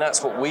well. I mean,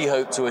 that's what we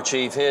hope to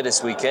achieve here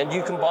this weekend.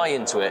 You can buy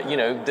into it. You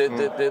know,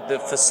 the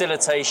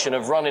facilitation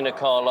of running a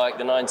car like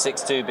the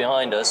 962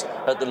 behind us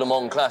at the Le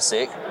Mans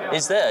Classic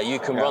is there. You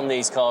can run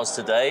these cars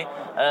today,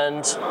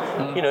 and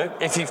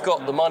if you've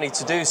got the money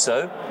to do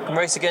so, can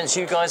race against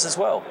you guys as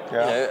well. You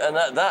know,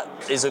 and that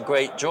is a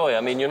great joy.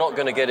 I mean, you're not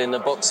going to get in the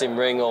boxing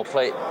ring or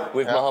play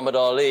with Muhammad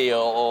Ali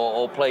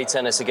or play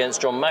tennis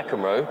against John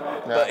McEnroe.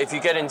 But if you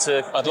get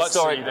into I'd like to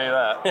see you do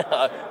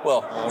that.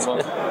 Well,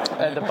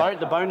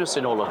 the bonus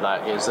in all of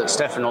that is that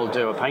Stefan will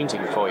do a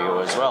painting for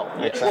you as well.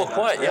 Well,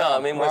 quite. I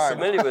mean, we're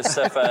familiar with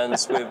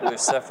Stefan's with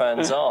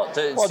Stefan's art.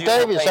 Well,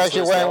 David's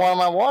actually wearing one of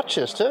my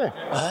watches too.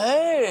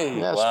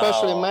 Hey,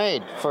 specially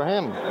made for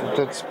him.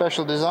 That's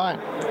special design.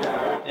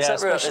 Is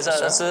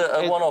that's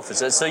a one-off?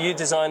 Is it? So you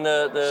designed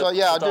the So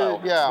the I dial?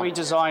 do. Yeah. We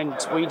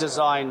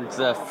designed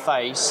the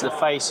face. The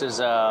face is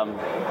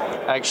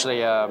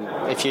actually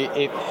if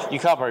you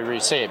can't really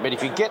see it, but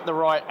if you get the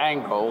right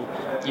angle,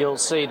 you'll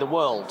see the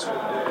world.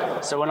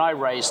 So when I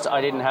raced, I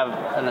didn't have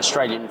an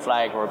Australian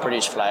flag or a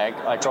British flag.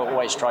 I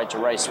always tried to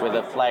race with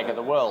a flag of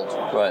the world.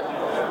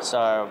 Right.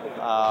 So,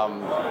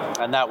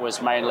 and that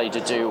was mainly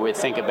to do with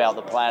think about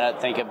the planet,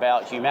 think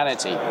about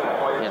humanity.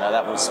 You know,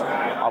 that was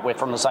we're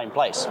from the same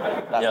place.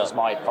 That was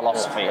my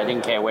philosophy. I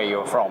didn't care where you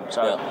were from.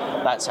 So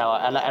that's how,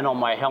 and on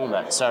my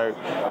helmet. So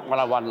when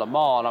I won Le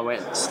Mans, I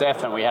went to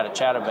Steph and we had a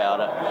chat about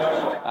it.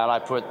 And I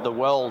put the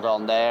world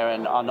on there,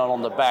 and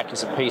on the back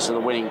is a piece of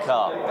the winning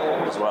car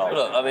as well.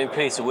 Look, I mean,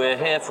 Peter, we're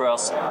here for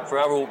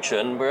our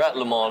auction. We're at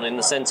Le Mans in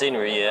the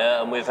Centenary year,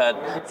 and we've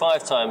had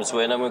 5 times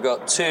win, and we've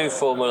got 2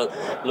 former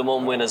Le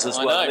Mans winners as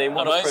well. I mean,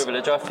 what a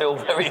privilege. I feel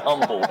very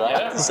humbled,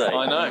 I have to say.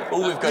 I know.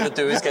 All we've got to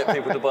do is get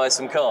people to buy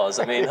some cars.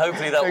 I mean,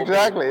 hopefully that will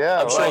exactly, be...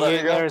 yeah. I'm sure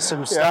there are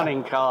some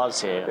stunning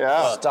cars here.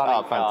 Yeah.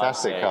 Stunning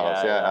fantastic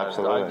cars. Yeah,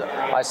 absolutely.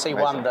 I see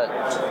Amazing. one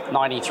that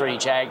 93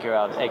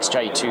 Jaguar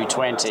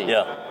XJ220.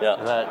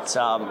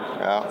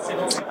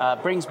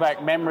 That brings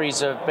back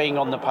memories of being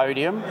on the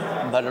podium,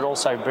 but it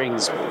also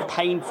brings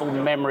painful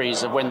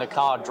memories of when the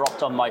car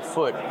dropped on my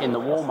foot in the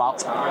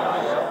warm-up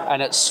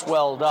and it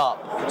swelled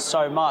up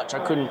so much I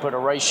couldn't put a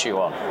race shoe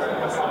on.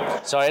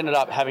 So I ended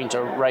up having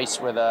to race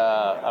with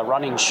a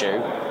running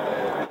shoe.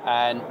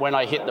 And when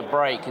I hit the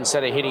brake,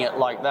 instead of hitting it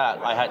like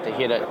that, I had to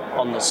hit it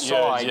on the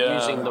side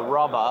using the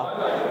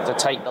rubber to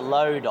take the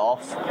load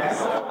off.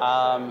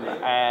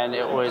 And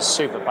it was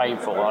super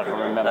painful, I can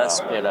remember.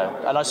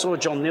 And I saw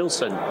John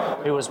Nielsen,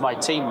 who was my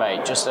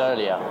teammate just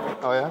earlier.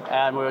 Oh, yeah?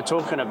 And we were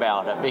talking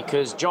about it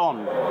because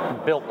John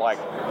built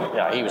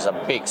he was a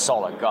big,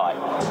 solid guy.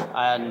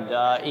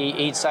 And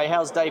he'd say,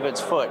 how's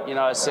David's foot?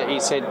 He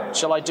said,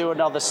 shall I do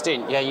another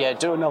stint? Yeah,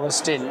 do another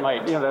stint,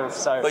 mate.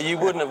 So. But you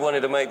wouldn't have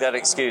wanted to make that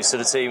excuse to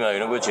the team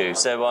owner, would you?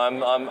 So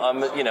I'm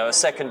a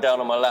second down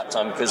on my lap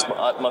time because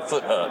my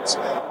foot hurts.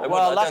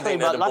 Well, luckily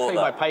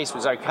my pace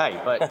was okay,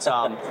 but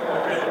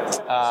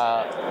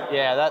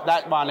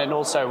that one, and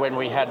also when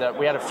we had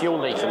a fuel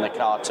leak in the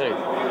car too,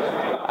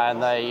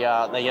 and they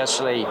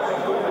actually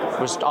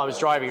I was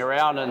driving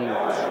around and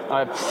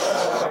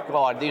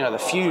the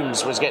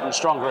fumes was getting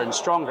stronger and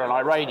stronger, and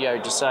I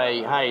radioed to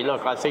say, hey,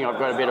 look, I think I've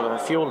got a bit of a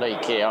fuel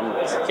leak here. I'm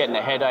getting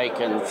a headache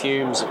and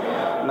fumes,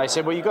 and they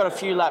said, well, you've got a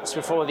few laps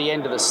before the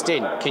end of the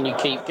stint. Can you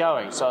keep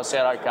going? So I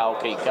said, okay, I'll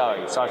keep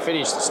going. So I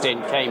finished the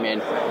stint, came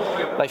in,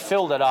 they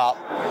filled it up,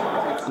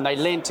 and they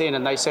leant in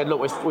and they said,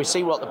 look, we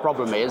see what the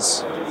problem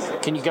is.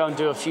 Can you go and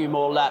do a few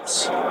more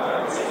laps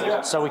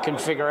so we can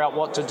figure out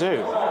what to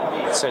do?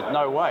 I said,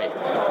 no way.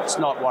 It's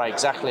not what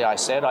exactly I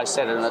said. I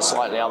said it in a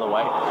slightly other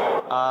way.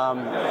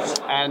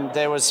 And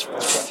there was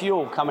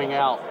fuel coming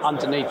out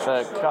underneath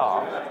the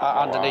car,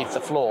 underneath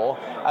the floor,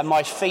 and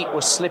my feet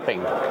were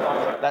slipping.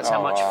 That's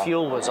how much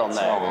fuel was on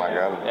there. Oh, my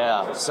God.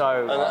 Yeah,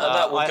 so... And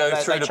that will go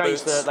through the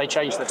boots. They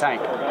changed the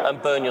tank.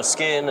 And burn your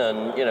skin,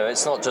 and,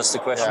 it's not just a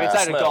question If of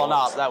that had gone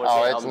up, that would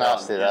it's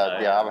nasty.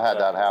 I've had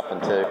that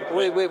happen too.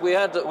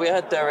 We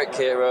had Derek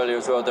here earlier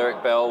as well,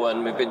 Derek Bell,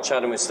 and we've been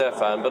chatting with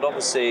Stefan, but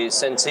obviously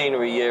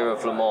Centenary year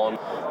of Le Mans,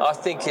 I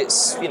think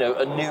it's,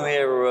 a new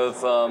era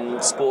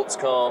of sports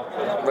car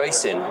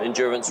racing,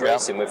 endurance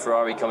racing, with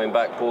Ferrari coming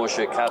back,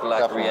 Porsche,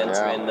 Cadillac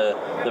re-entering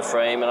the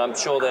frame, and I'm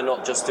sure they're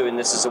not just doing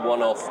this as a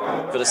one-off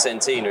for the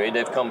Centenary.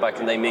 They've come back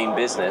and they mean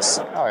business.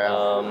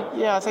 Oh,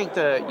 yeah. I think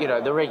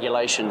the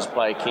regulations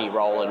play a key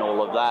role in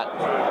all of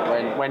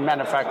that. When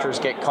manufacturers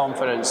get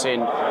confidence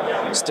in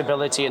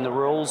stability in the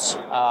rules,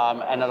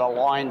 and it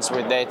aligns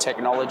with their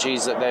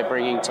technologies that they're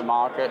bringing to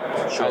market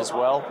as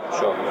well.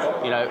 Sure.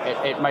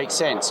 It makes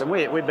sense. And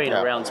we've been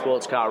around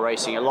sports car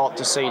racing a lot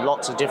to see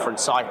lots of different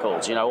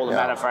cycles. All the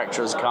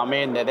manufacturers come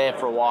in, they're there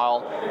for a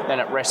while, then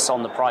it rests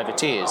on the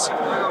privateers,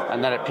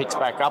 and then it picks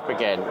back up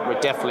again. We're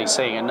definitely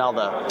seeing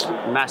another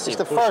massive.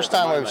 It's the first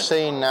time we've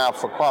seen now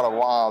for quite a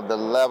while the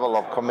level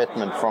of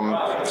commitment from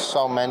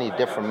so many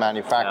different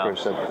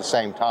manufacturers at the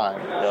same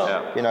time.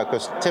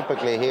 Because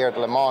typically here at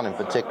Le Mans in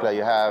particular,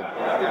 you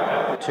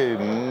have 2,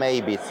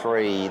 maybe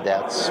 3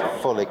 that's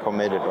fully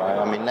committed, right?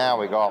 I mean, now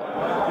we got,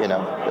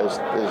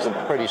 there's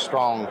a pretty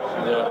strong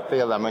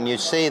feel. I mean, you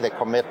see the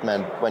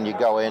commitment when you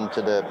go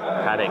into the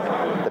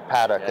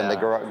paddock and the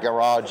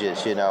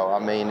garages. I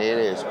mean, it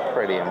is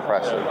pretty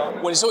impressive.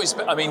 Well, it's always,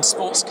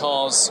 sports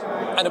cars,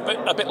 and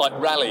a bit like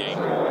rallying.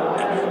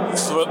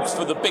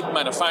 For the big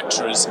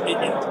manufacturers,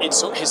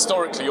 it's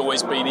historically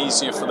always been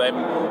easier for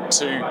them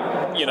to,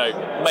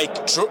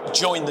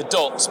 join the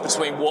dots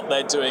between what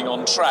they're doing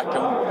on track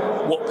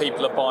and what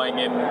people are buying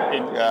in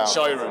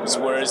showrooms.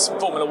 Whereas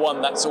Formula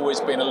One, that's always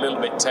been a little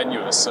bit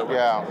tenuous. So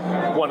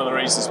one of the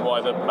reasons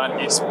why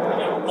it's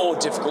more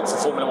difficult for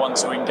Formula One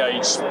to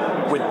engage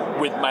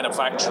with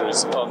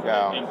manufacturers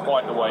in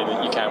quite the way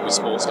that you can with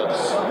sports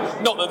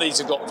cars. Not that these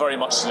have got very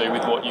much to do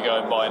with what you go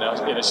and buy in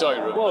a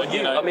showroom. Well,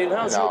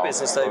 how's your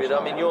business, David?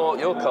 I mean,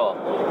 your car,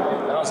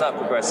 how's that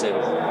progressing?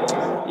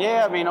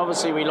 Yeah,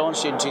 obviously we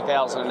launched in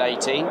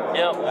 2018.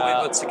 Yeah,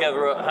 we were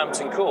together at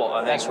Hampton Court, I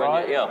think. That's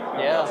right.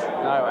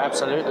 No,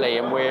 absolutely.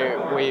 And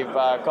we've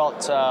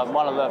got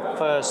one of the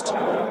first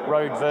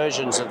road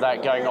versions of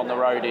that going on the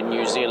road in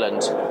New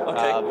Zealand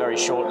very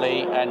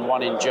shortly, and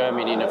one in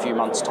Germany in a few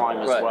months' time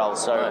as well.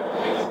 So,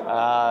 and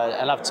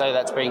I have to say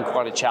that's been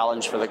quite a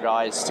challenge for the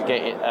guys to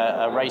get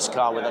a race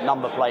car with a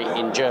number plate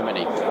in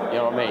Germany. You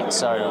know what I mean?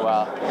 So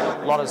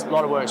a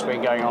lot of work's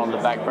been going on in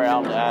the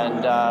background,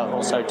 and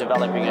also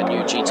developing a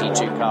new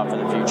GT2 car for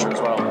the future as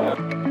well.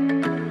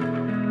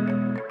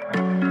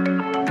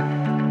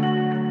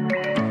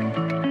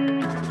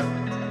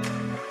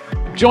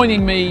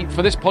 Joining me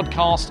for this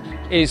podcast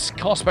is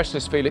car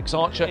specialist Felix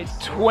Archer. It's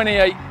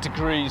 28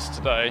 degrees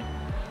today.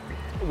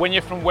 When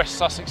you're from West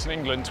Sussex in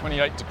England,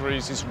 28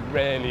 degrees is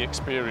rarely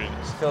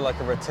experienced. I feel like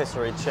a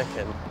rotisserie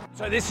chicken.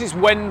 So this is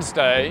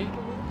Wednesday.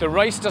 The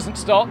race doesn't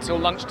start till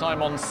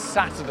lunchtime on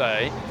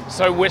Saturday,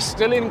 so we're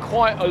still in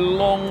quite a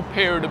long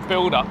period of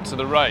build-up to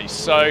the race.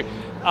 So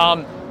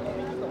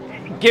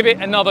give it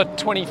another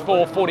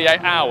 24, 48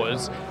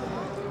 hours,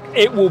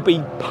 it will be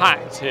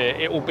packed here.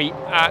 It will be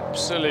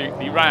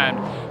absolutely rammed.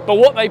 But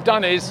what they've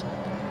done is,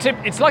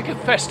 it's like a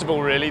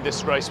festival really,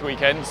 this race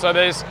weekend. So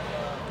there's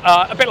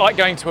a bit like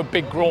going to a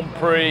big Grand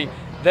Prix.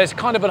 There's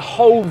kind of a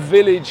whole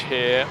village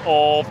here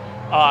of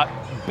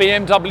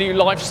BMW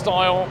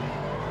lifestyle,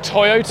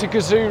 Toyota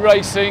Gazoo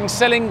racing,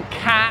 selling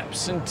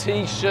caps and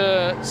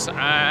t-shirts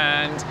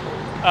and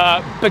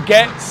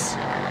baguettes.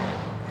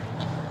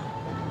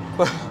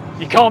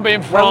 You can't be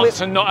in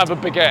France and not have a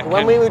baguette.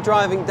 When we were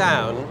driving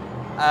down,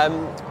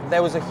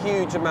 there was a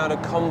huge amount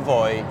of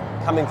convoy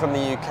coming from the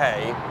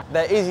UK.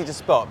 They're easy to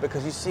spot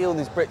because you see all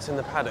these Brits in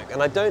the paddock,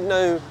 and I don't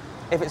know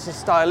if it's a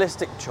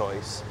stylistic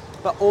choice,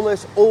 but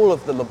almost all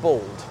of them are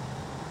bald.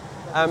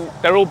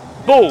 They're all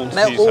bald.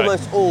 They're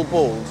almost all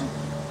bald.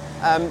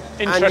 And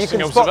you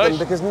can spot them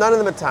because none of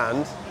them are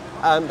tanned.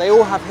 They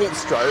all have heat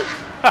stroke,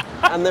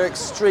 and they're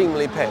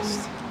extremely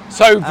pissed.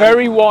 So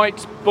very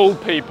white,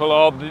 bald people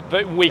are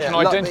we can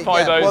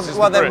identify those as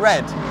well, the they're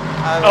Brits. red.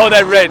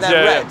 They're red.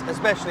 They're yeah. red,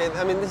 especially.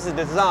 I mean, this is a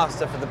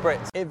disaster for the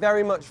Brits. It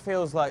very much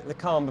feels like the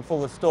calm before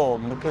the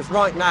storm because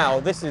right now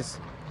this is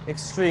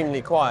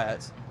extremely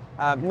quiet.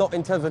 Not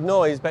in terms of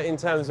noise, but in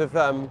terms of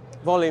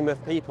volume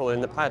of people in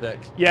the paddock.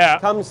 Yeah.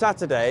 Come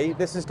Saturday,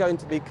 this is going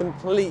to be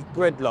complete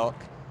gridlock.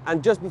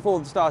 And just before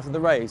the start of the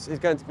race is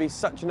going to be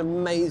such an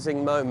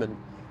amazing moment.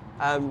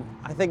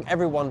 I think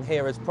everyone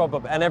here is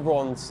probably, and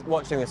everyone's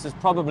watching this, has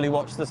probably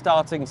watched the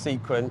starting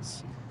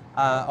sequence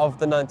of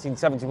the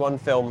 1971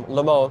 film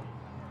Le Mans.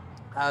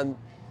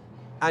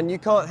 And you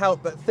can't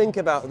help but think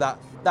about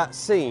that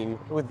scene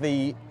with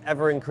the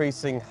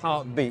ever-increasing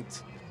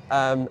heartbeat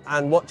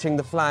and watching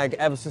the flag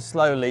ever so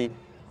slowly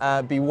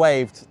be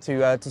waved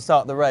to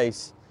start the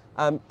race.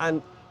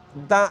 And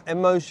that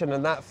emotion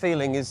and that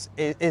feeling is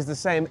the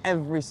same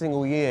every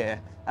single year,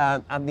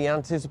 and the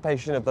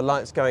anticipation of the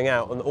lights going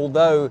out. And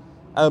although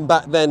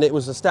back then it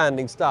was a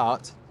standing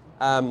start,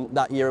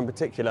 that year in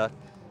particular,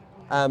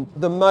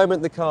 the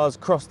moment the cars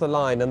cross the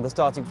line and the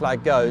starting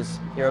flag goes,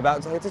 you're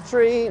about to hit a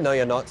tree. No,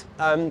 you're not.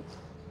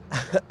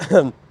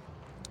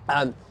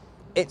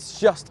 It's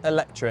just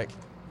electric.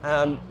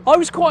 I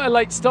was quite a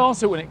late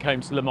starter when it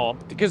came to Le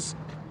Mans because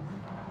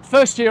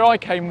first year I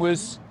came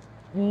was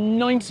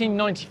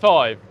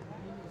 1995.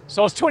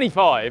 So I was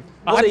 25.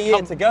 What a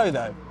year to go,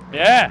 though.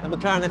 Yeah. The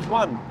McLaren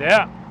F1.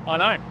 Yeah, I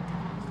know.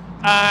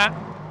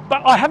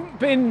 But I haven't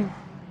been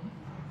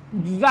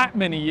that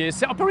many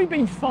years. I've probably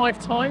been 5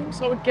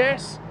 times, I would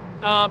guess.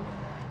 Do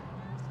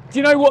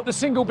you know what the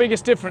single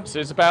biggest difference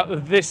is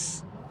about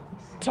this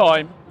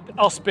time,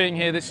 us being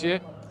here this year?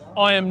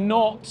 I am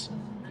not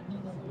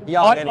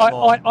young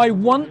anymore. I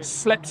once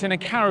slept in a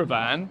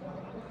caravan,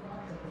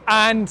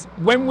 and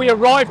when we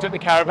arrived at the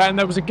caravan,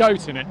 there was a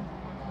goat in it.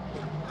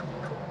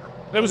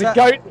 There was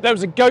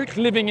a goat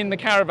living in the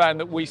caravan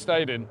that we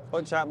stayed in.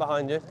 Watch out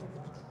behind you.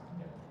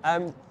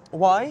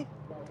 Why?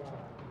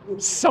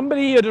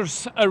 Somebody had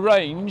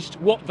arranged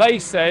what they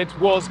said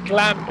was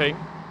glamping,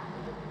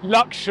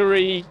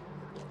 luxury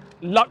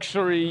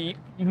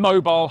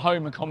mobile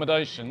home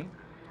accommodation.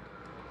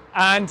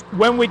 And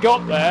when we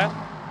got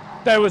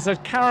there was a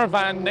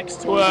caravan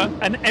next to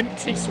an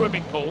empty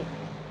swimming pool,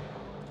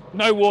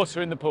 no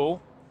water in the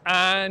pool,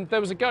 and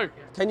there was a goat.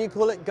 Can you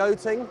call it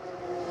goating?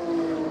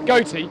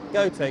 Goatee.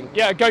 Goating.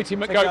 Yeah, Goatee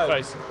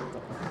McGoatface.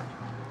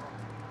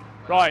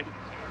 Right,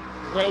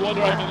 we're going to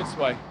wander over this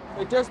way.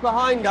 We're just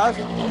behind us.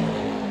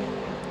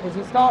 As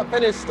we start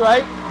finish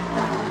straight,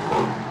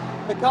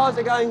 the cars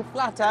are going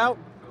flat out,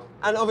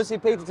 and obviously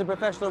Peter's a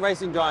professional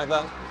racing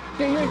driver.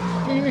 Do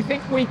you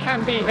think we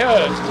can be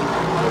heard?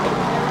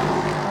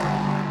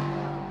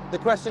 The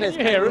question is,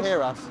 can you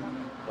hear us?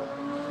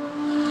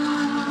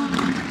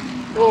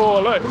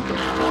 Oh, look.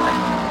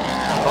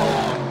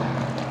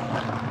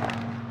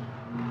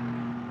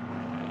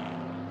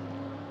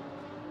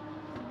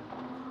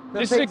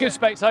 This is a good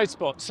spectator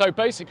spot. So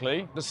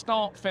basically, the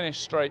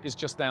start-finish straight is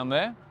just down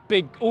there.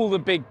 All the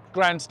big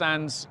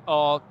grandstands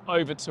are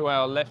over to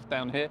our left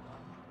down here,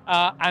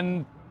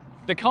 and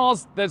the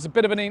cars. There's a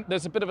bit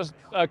of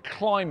a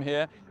climb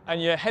here,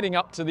 and you're heading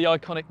up to the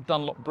iconic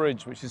Dunlop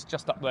Bridge, which is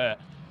just up there.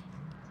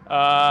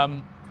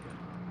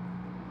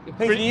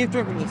 Peter, you've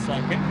driven this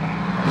circuit.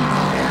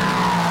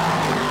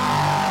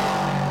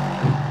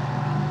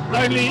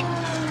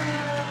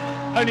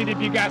 Only the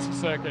Bugatti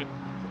circuit.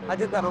 I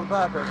did that on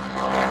purpose.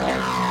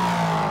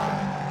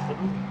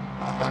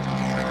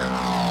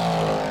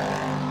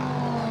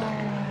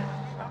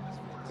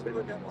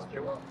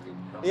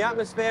 The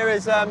atmosphere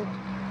is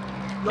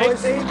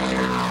noisy.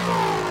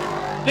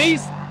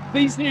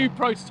 These new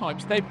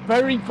prototypes, they're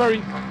very,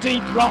 very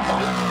deep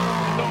rumble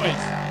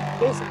noise.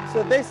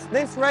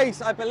 This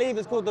race, I believe,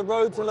 is called the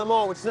Road to Le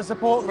Mans, which is a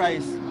support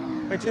race,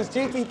 which is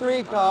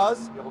GT3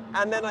 cars,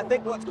 and then I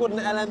think what's called an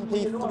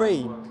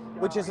LMP3,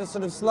 which is a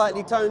sort of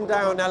slightly toned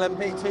down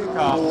LMP2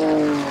 car.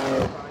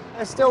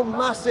 They're still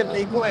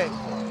massively quick.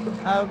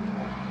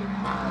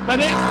 But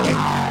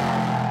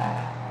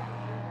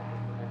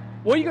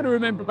what you got to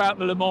remember about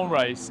the Le Mans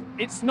race,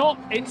 it's not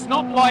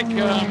like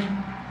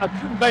a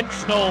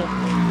conventional.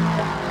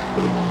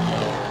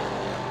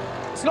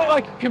 It's not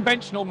like a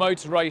conventional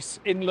motor race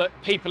in that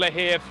people are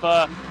here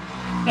for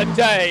a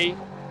day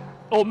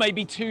or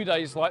maybe 2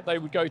 days like they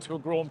would go to a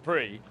Grand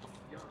Prix.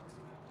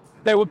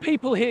 There were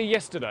people here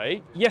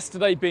yesterday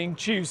being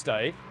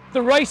Tuesday.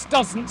 The race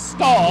doesn't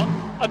start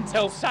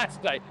until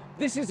Saturday.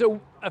 This is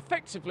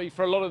effectively,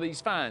 for a lot of these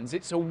fans,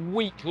 it's a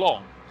week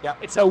long. Yeah.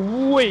 It's a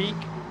week.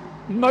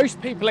 Most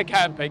people are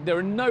camping. There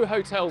are no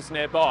hotels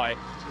nearby.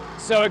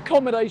 So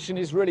accommodation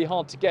is really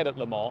hard to get at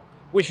Le Mans,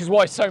 which is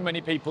why so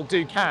many people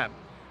do camp.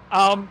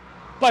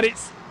 But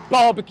it's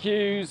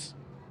barbecues.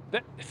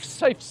 It's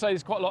safe to say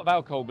there's quite a lot of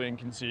alcohol being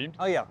consumed.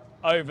 Oh yeah.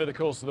 Over the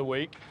course of the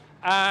week.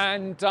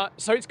 And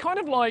so it's kind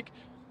of like,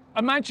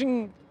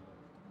 imagine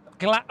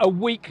a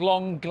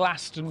week-long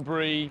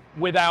Glastonbury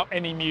without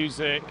any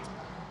music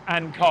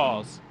and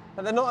cars.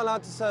 But they're not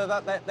allowed to serve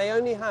that. They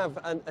only have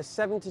a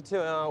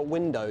 72-hour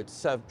window to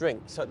serve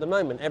drinks. So at the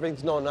moment,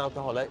 everything's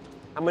non-alcoholic,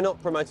 and we're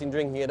not promoting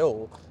drinking at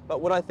all.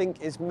 But what I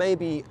think is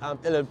maybe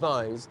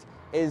ill-advised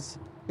is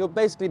you're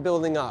basically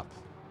building up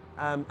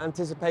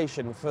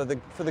anticipation for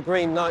the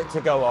green light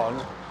to go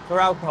on, for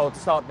alcohol to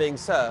start being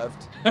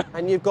served,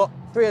 and you've got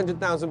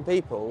 300,000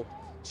 people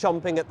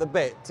chomping at the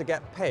bit to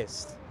get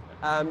pissed.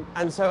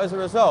 And so as a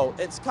result,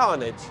 it's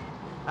carnage.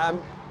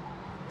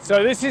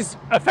 So this is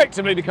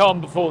effectively the calm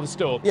before the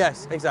storm.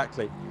 Yes,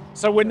 exactly.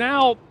 So we're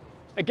now,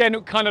 again,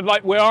 kind of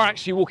like we are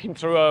actually walking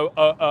through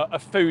a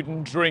food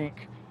and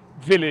drink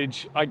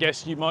village, I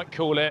guess you might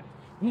call it.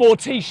 More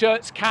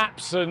t-shirts,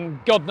 caps, and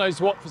God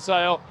knows what for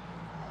sale.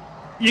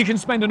 You can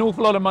spend an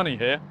awful lot of money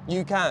here.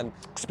 You can.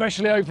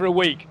 Especially over a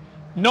week.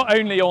 Not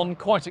only on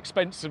quite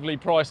expensively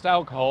priced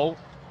alcohol,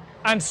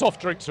 and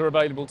soft drinks are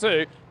available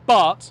too,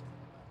 but,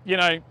 you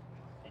know,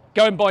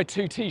 go and buy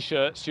 2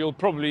 t-shirts, you'll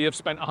probably have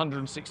spent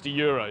 160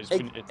 euros.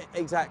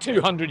 Exactly.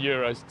 200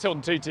 euros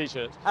on 2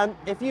 t-shirts.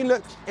 If you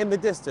look in the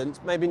distance,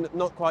 maybe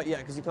not quite yet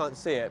because you can't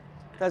see it,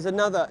 there's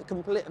another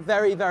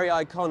very, very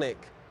iconic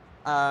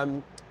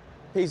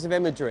piece of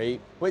imagery,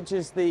 which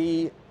is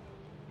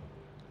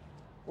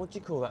what do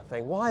you call that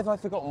thing? Why have I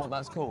forgotten what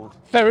that's called?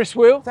 Ferris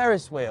wheel?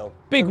 Ferris wheel.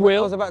 Big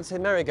wheel. I was about to say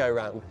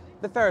merry-go-round.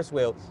 The Ferris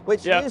wheel,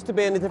 which used to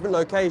be in a different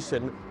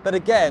location, but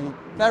again,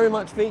 very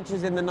much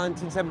features in the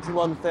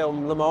 1971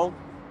 film Le Mans,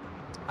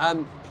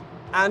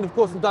 and of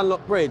course the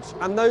Dunlop Bridge.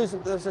 And those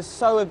are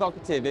so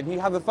evocative. If you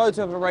have a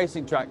photo of a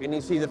racing track and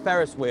you see the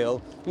Ferris wheel,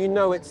 you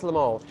know it's Le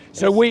Mans.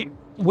 So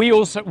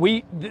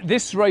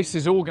this race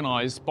is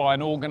organised by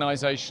an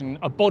organisation,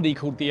 a body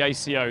called the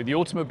ACO, the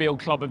Automobile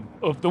Club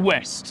of the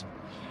West.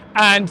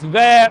 And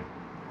that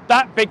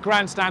big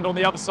grandstand on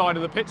the other side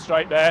of the pit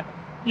straight there,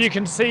 you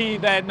can see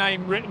their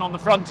name written on the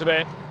front of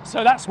it.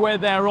 So that's where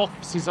their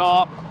offices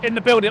are. In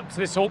the build up to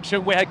this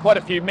auction, we had quite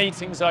a few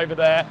meetings over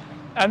there.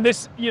 And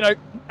this, you know,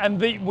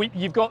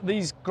 you've got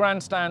these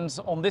grandstands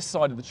on this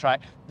side of the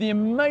track. The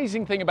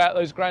amazing thing about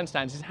those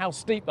grandstands is how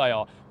steep they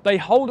are. They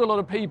hold a lot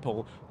of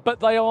people, but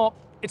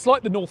it's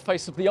like the north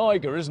face of the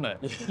Eiger, isn't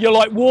it? You're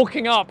like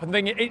walking up and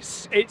thinking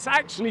it's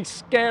actually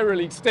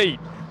scarily steep.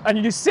 And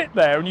you sit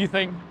there and you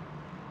think,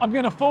 I'm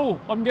going to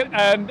fall.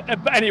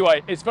 But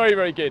anyway, it's very,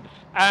 very good.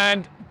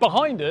 And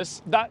behind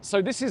us,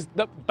 so this is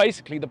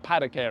basically the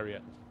paddock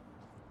area.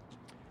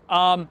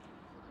 Can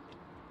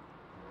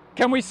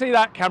we see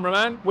that,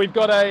 cameraman? We've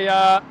got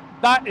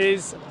that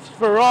is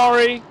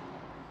Ferrari.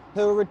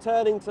 Who are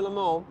returning to Le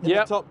Mans in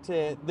the top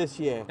tier this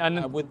year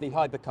with the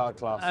hypercar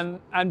class.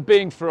 And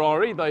being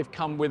Ferrari, they've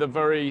come with a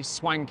very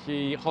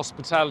swanky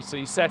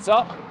hospitality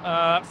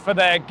setup for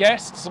their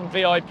guests and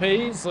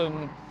VIPs.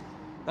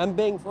 And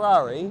being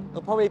Ferrari,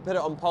 they'll probably put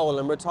it on pole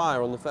and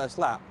retire on the first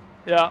lap.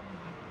 Yeah.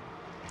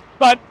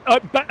 But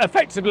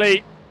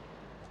effectively,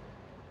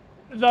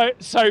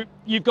 so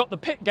you've got the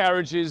pit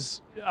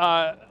garages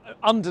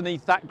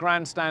underneath that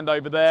grandstand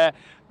over there.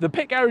 The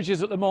pit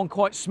garages at Le Mans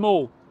quite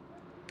small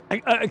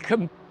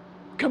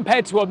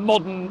compared to a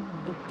modern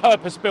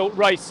purpose-built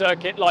race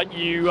circuit like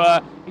you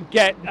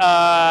get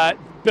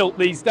built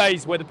these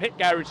days, where the pit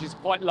garage is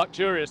quite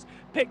luxurious.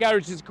 Pit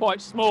garage is quite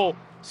small.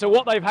 So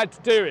what they've had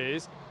to do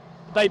is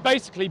they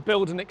basically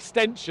build an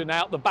extension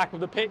out the back of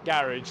the pit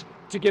garage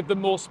to give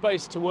them more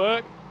space to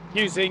work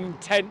using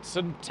tents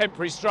and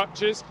temporary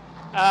structures.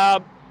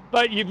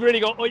 But you've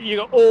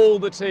got all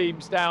the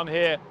teams down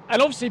here.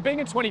 And obviously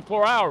being a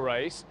 24-hour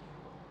race,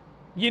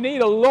 you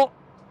need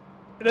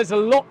there's a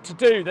lot to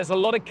do. There's a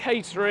lot of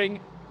catering.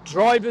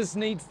 Drivers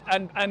need,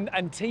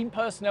 and team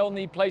personnel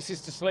need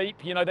places to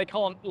sleep. You know, they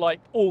can't like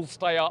all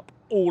stay up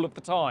all of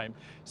the time.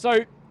 So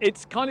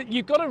it's kind of,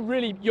 you've got to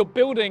really, you're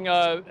building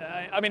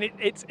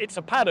it's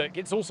a paddock,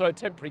 it's also a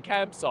temporary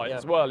campsite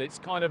as well. It's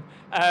kind of,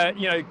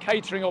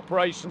 catering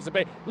operations,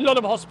 a lot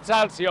of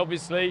hospitality,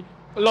 obviously.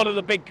 A lot of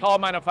the big car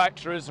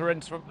manufacturers are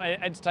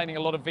entertaining a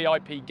lot of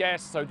VIP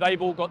guests, so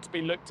they've all got to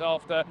be looked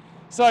after.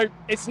 So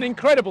it's an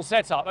incredible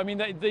setup. I mean,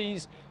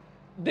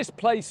 this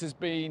place has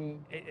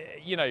been,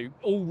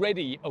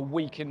 already a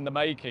week in the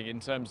making in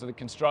terms of the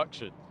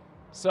construction.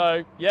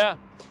 So, yeah.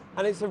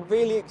 And it's a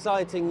really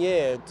exciting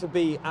year to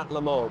be at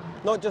Le Mans,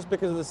 not just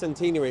because of the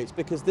Centenary, it's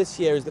because this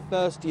year is the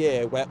first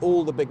year where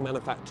all the big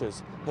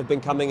manufacturers have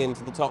been coming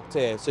into the top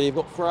tier. So you've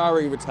got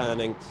Ferrari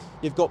returning,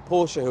 you've got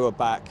Porsche who are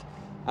back,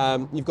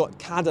 you've got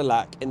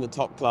Cadillac in the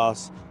top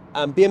class,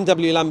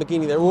 BMW,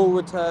 Lamborghini, they're all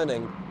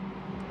returning.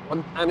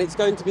 And it's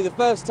going to be the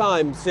first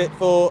time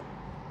for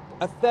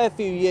a fair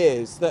few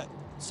years that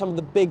some of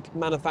the big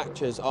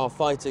manufacturers are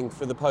fighting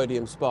for the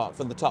podium spot,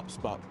 for the top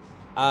spot.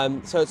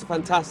 So it's a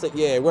fantastic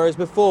year. Whereas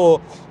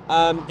before,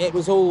 it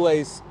was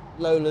always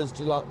Lola's,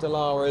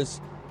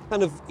 Dalara's,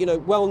 kind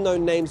of,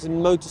 well-known names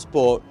in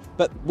motorsport,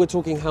 but we're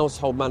talking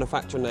household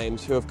manufacturer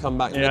names who have come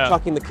back and they're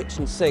chucking the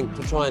kitchen sink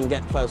to try and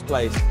get first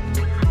place.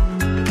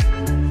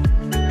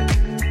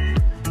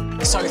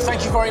 So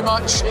thank you very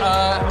much.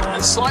 A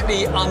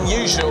slightly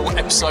unusual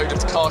episode of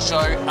the car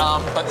show,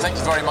 but thank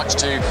you very much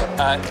to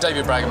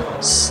David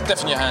Brabham,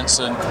 Stefan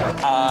Johansson,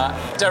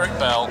 Derek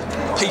Bell,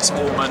 Peter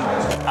Morman,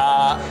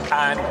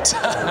 and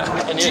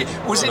it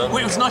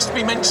was nice to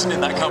be mentioned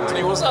in that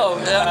company, wasn't it? Oh,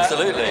 yeah,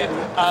 absolutely.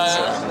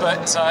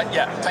 But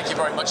thank you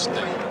very much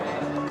indeed.